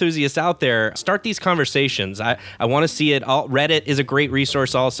rum enthusiasts out there, start these conversations. I want to see it. Reddit is a great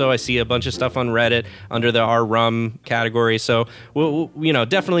resource also. I see a bunch of stuff on Reddit under our rum category, so we'll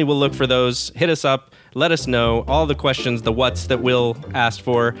definitely we'll look for those. Hit us up. Let us know all the questions, the what's that Will asked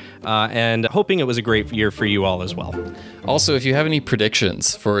for, and hoping it was a great year for you all as well. Also, if you have any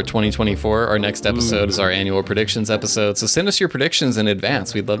predictions for 2024, our next episode is our annual predictions episode. So send us your predictions in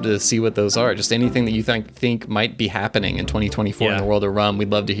advance. We'd love to see what those are. Just anything that you think might be happening in 2024 in the world of rum.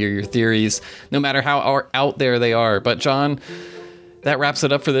 We'd love to hear your theories, no matter how out there they are. But John, that wraps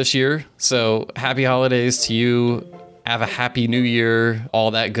it up for this year. So happy holidays to you. Have a happy new year,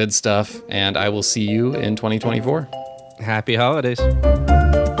 all that good stuff, and I will see you in 2024. Happy holidays.